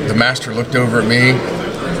 and the master looked over at me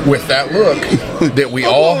with that look that we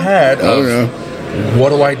all had of, what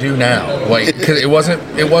do I do now? Like, because it wasn't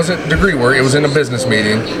degree work; it was in a business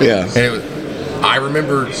meeting. Yeah. And I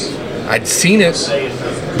remember I'd seen it,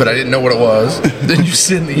 but I didn't know what it was. Then you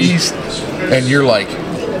sit in the east, and you're like,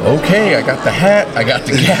 okay, I got the hat, I got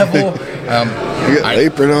the gavel. You got the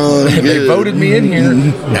apron on. They voted me in here.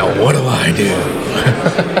 Now what do I do?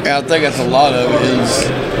 And I think that's a lot of it is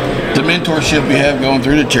the mentorship we have going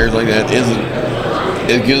through the chairs like that isn't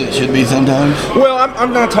as good as it should be sometimes. Well,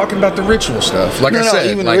 I'm not talking about the ritual stuff. Like I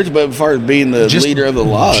said, even the ritual, but as far as being the leader of the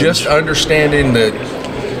lodge, just understanding the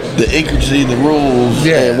intricacy, the rules,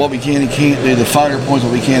 and what we can and can't do, the finer points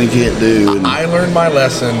what we can and can't do. And I learned my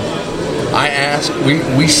lesson. I asked.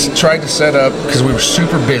 We tried to set up because we were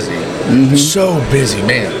super busy. So busy,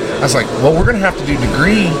 man. I was like, well, we're going to have to do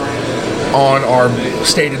degree on our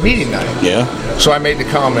stated meeting night. Yeah. So I made the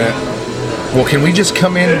comment, well, can we just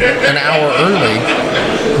come in an hour early,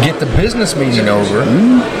 get the business meeting over,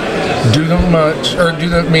 do the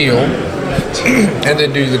meal, and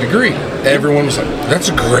then do the degree? Everyone was like, that's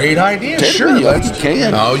a great idea. Sure, you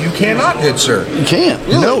can. No, you cannot, good sir. You can't.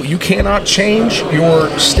 Really? No, you cannot change your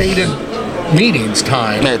stated meetings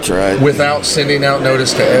time. That's right. Without sending out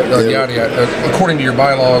notice to yada yada. According to your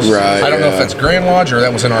bylaws, right? I don't know if that's Grand Lodge or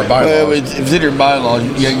that was in our bylaws. Well, it's in your bylaws.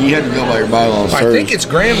 Yeah, you have to go by your bylaws. I think it's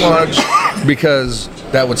Grand Lodge because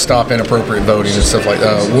that would stop inappropriate voting and stuff like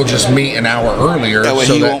that. We'll just meet an hour earlier. That way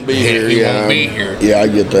so he won't be here. He won't be here. Yeah, I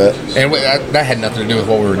get that. And that had nothing to do with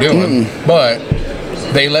what we were doing. But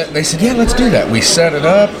they said, yeah, let's do that. We set it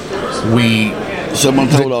up. Someone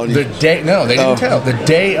told on you. The day, no, they didn't tell. The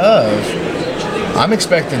day of, I'm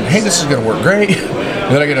expecting, hey, this is going to work great.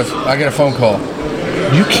 And then I get a phone call.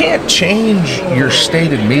 You can't change your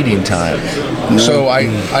stated meeting time. No. So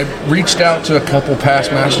I reached out to a couple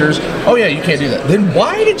past masters. Oh yeah, you can't do that. Then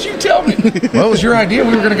why did you tell me? Well, it was your idea.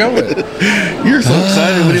 We were going to go with it. You're so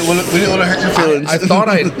excited. We didn't want to hurt your feelings. I thought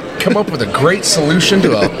I'd come up with a great solution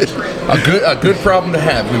to a good problem to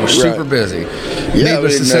have. We were super busy. Yeah,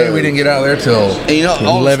 needless to say, we didn't get out of there till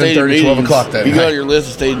 11:30, 12 o'clock that night. You got your list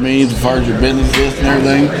of state meetings as far as your business list and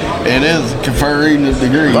everything, and it is conferring the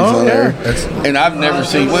degrees on there. And I've never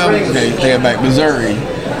seen, they have back Missouri.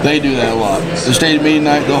 They do that a lot. The state meeting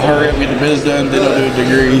night, they'll hurry up, get the business done, then they'll do a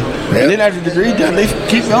degree. Yep. And then after the degree done, they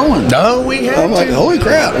keep going. No, we had I'm like, holy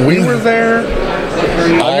crap. We were there.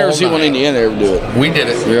 I've never seen one in Indiana ever do it. We did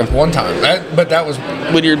it one time. But that was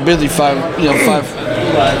when you're busy five Wednesdays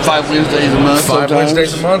a month.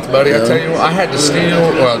 Wednesdays a month, buddy. I tell you what, I had to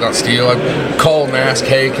I called and asked,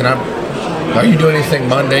 hey, are you doing anything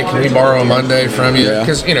Monday? Can we borrow a Monday from you?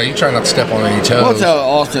 Because, you try not to step on any toes. Well, that's how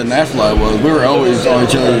Austin and Nashville was. We were always on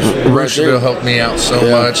each other's. Roosevelt helped me out so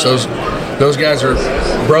much. Those guys are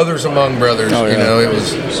brothers among brothers. Oh, yeah. It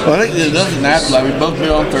was. Well, I think that's in Nashville. We both met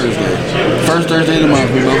on Thursday. First Thursday of the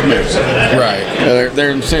month, we both met. Right. They're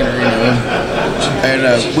in the center, And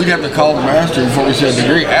we'd have to call the master before we said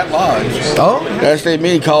degree at Lodge. Oh. That state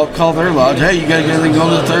meeting, call their Lodge. Hey, you guys got anything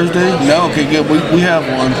going this Thursday? No? Okay, good. We have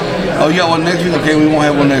one. Oh, you got one next week? Okay, we won't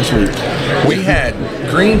have one next week. We had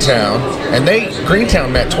Greentown, and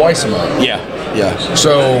Greentown met twice a month. Yeah.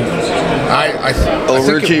 So, I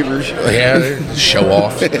overachievers. Yeah, show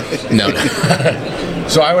off. No.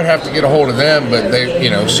 So I would have to get a hold of them, but they,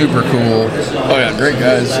 super cool. Oh yeah, great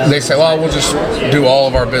guys. They say, well, we'll just do all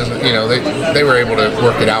of our business. They were able to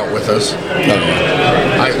work it out with us.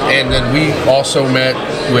 And then we also met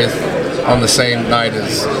on the same night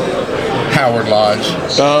as Howard Lodge,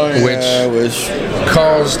 which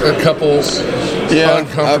caused a couple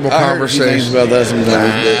uncomfortable conversations about that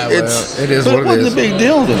sometimes. It is what it is. But it wasn't a big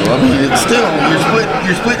deal, though. I mean, it's still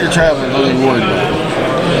you're splitting your travel. Nothing to worry about.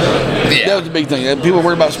 Yeah. That was the big thing. People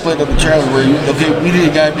worry about splitting up the travel. Where we need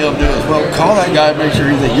a guy to be able to do it. Well, call that guy and make sure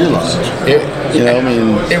he's at your lodge.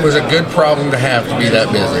 It was a good problem to have to be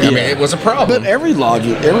that busy. I mean, it was a problem. But every lodge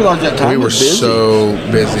that time we were busy. So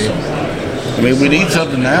busy. I mean, we need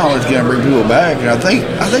something now that's going to bring people back, and I think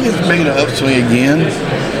it's making an upswing again.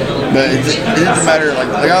 But it doesn't matter. Like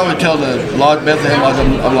I always tell the Lodge Bethlehem Lodge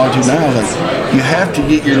I belong to now, you have to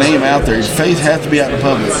get your name out there. Your face has to be out in the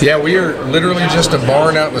public. Yeah, we are literally just a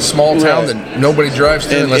barn out in a small town that nobody drives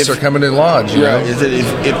to unless they're coming in Lodge. You know? Is that if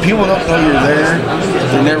people don't know you're there,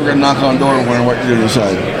 they're never going to knock on the door and wonder what you're doing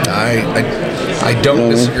inside. I don't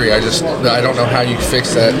disagree. I don't know how you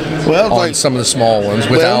fix that on some of the small ones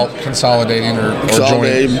without consolidating or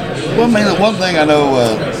joining. Well, I mean, one thing I know,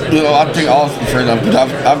 I think Austin, for example,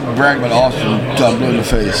 because I've bragged about Austin until I'm blue in the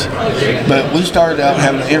face. But we started out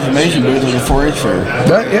having an information booth at the 4-H fair.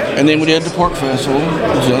 And then we did the pork festival.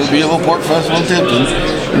 So it'd be a little pork festival in Tipton.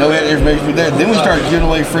 We had information booth there. Then we started giving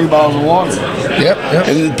away free bottles of water. Yep.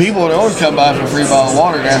 And people would always come by for a free bottle of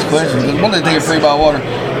water and ask questions. One day they take a free bottle of water.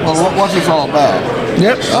 Well, what's this all about?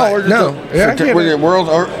 Yep. We're the world's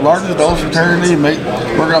largest adult fraternity.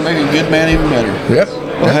 We're going to make a good man even better. Yep.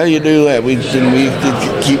 Well, how do you do that? We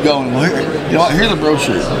keep going. Well, here's a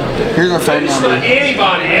brochure. Here's our phone number.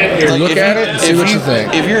 Look at it and see what you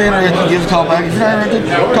think. If you're interested, give us a call back. If you're not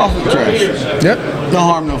interested, toss it in the trash. Yep. No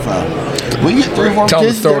harm, no foul. We get 3 or 4 Tell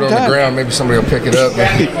them to throw it on the ground. Maybe somebody will pick it up.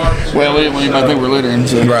 Well, we didn't want anybody to think we're littering.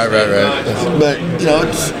 So. Right. But,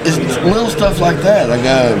 it's little stuff like that. Like,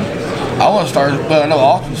 I want to start, but I know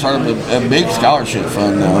Austin started a big scholarship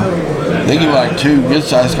fund now. They give like 2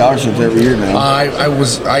 good-sized scholarships every year now.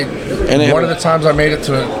 One of the times I made it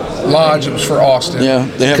to Lodge, it was for Austin. Yeah,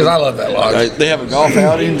 because I love that Lodge. They have a golf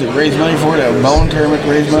outing to raise money for it. They have a bowling tournament to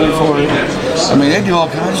raise money for it. I mean, they do all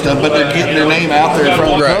kinds of stuff, but they're getting their name out there in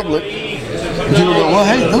front of the public. And people go, well,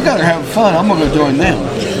 hey, those guys are having fun. I'm going to go join them.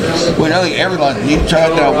 Well, I think every lodge, you try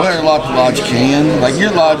it out. Whatever lodge can. Like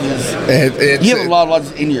your lodges, you have a lot of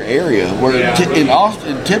lodges in your area. Where in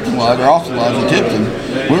Austin, Tipton Lodge, or Austin Lodge in Tipton,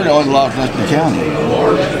 we're the only lodge left in the county.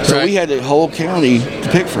 So we had the whole county to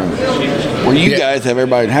pick from. Where you guys have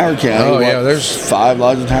everybody in Howard County. Oh, yeah, there's 5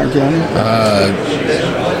 lodges in Howard County.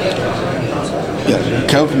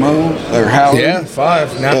 Kokomo or Howard. Yeah,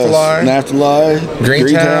 5. Naphtali,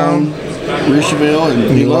 Greentown, Rushville, and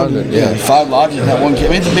New London. Yeah, 5 lodges in that one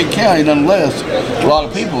county. It's a big county, nonetheless. A lot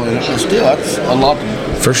of people in it, but still, that's a lot.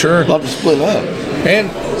 For sure. A lot to split up. And,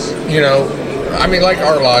 I mean, like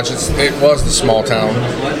our lodge, it was the small town,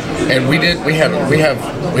 and we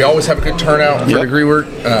always have a good turnout for degree work.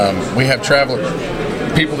 We have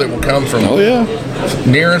people that will come from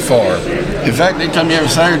near and far. In fact, anytime you have a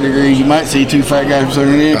Saturday degree, you might see 2 fat guys from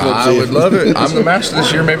Southern End. I would love it. I'm the master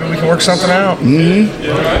this year. Maybe we can work something out.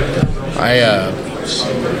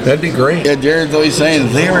 That'd be great. Yeah, Jared's always saying,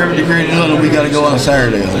 if they ever have a degree in Illinois, we got to go on a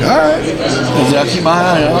Saturday. I was like, all right. I'll keep my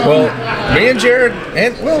eye out. Well, me and Jared,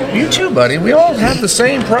 and you too, buddy, we all have the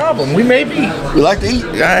same problem. We may be. We like to eat.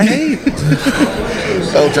 I hate.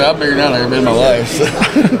 I'm bigger now than I've been in my life. So.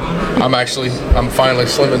 I'm finally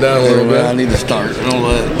slimming down a little bit. I need to start.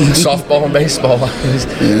 Softball and baseball.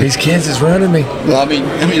 These kids is running me. Well, I mean,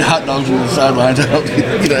 hot dogs on the sidelines. I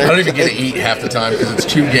don't even get to eat half the time because it's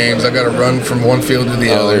 2 games. I've got to run from one field to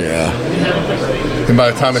the other. Yeah. And by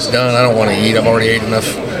the time it's done, I don't want to eat. I've already ate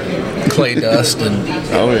enough clay dust and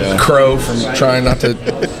crow from trying not to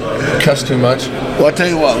cuss too much. Well, I tell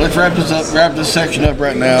you what, let's wrap this section up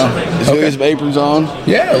right now. Let's go get some aprons on.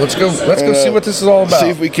 Yeah, let's go see what this is all about. See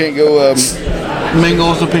if we can't go mingle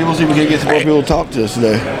with some people, see if we can get some more people to talk to us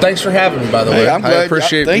today. Thanks for having me, by the way. I'm glad. I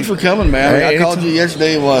appreciate it. Thanks for coming, man. I called you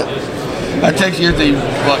yesterday, I texted you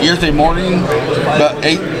yesterday morning, about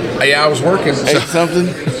 8. Yeah, I was working. 8 something.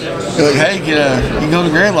 You're like, hey, you go to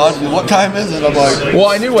Grand Lodge. What time is it? I'm like, well,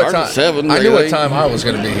 I knew what time. 7. I knew what time I was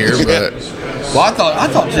going to be here, but well, I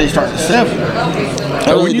thought today started at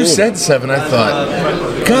 7. When you said 7, I thought,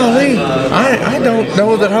 golly, I don't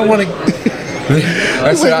know that I want to.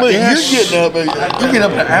 You're getting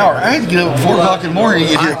up in an hour. I had to get up at 4 o'clock in the morning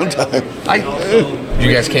to get here on time.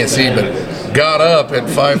 You guys can't see, but got up at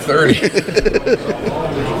 5:30.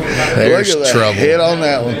 There's trouble. Hit on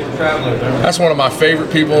that one. That's one of my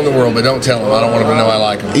favorite people in the world, but don't tell him. I don't want him to know I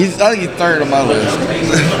like him. I think he's 3rd on my list.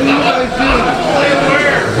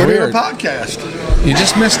 We're doing a podcast. You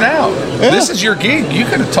just missed out. Yeah. This is your gig. You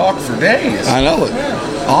could have talked for days. I know it.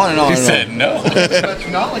 On and on. He said no. Such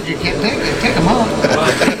knowledge, you can't take them off.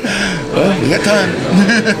 Well, we got time.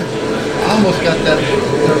 I almost got that.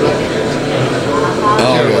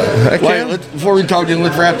 Before we talk to you,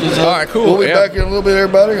 let's wrap this up. All right, cool. We'll be back in a little bit,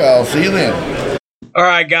 everybody. I'll see you then. All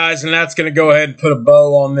right, guys, and that's going to go ahead and put a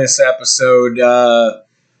bow on this episode.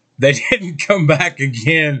 They didn't come back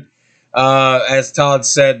again. As Todd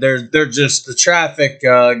said, they're just the traffic.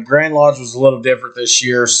 Grand Lodge was a little different this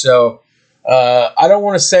year, so I don't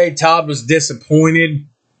want to say Todd was disappointed,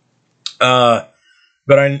 but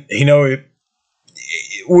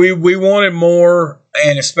we wanted more.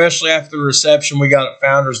 And especially after the reception we got at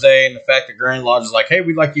Founders Day and the fact that Grand Lodge is like, hey,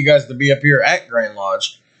 we'd like you guys to be up here at Grand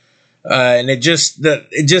Lodge. And it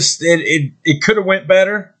could have went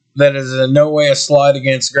better. That is in no way a slight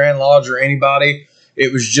against Grand Lodge or anybody.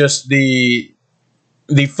 It was just the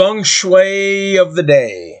feng shui of the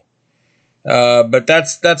day. But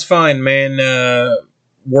that's fine, man.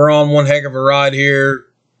 We're on one heck of a ride here,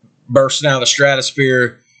 bursting out of the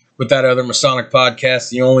stratosphere with that other Masonic podcast,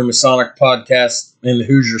 the only Masonic podcast in the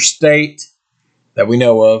Hoosier State that we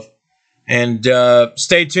know of. And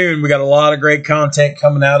stay tuned. We got a lot of great content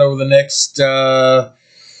coming out over the next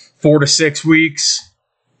 4 to 6 weeks,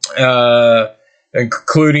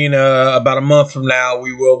 including about a month from now,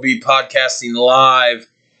 we will be podcasting live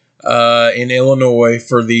in Illinois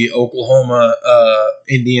for the Oklahoma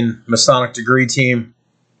Indian Masonic degree team.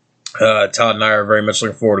 Todd and I are very much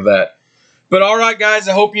looking forward to that. But all right, guys,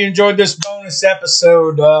 I hope you enjoyed this bonus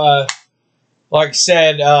episode. Like I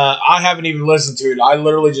said, I haven't even listened to it. I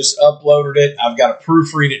literally just uploaded it. I've got to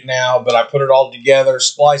proofread it now, but I put it all together,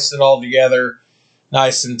 spliced it all together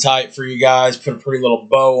nice and tight for you guys, put a pretty little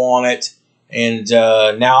bow on it, and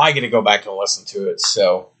now I get to go back and listen to it.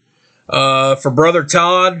 So for Brother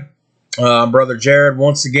Todd, Brother Jared,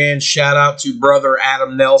 once again, shout out to Brother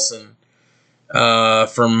Adam Nelson.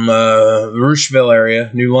 From the Rushville area,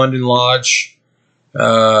 New London Lodge.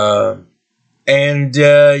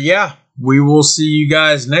 We will see you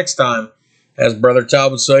guys next time. As Brother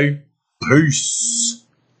Todd would say, peace.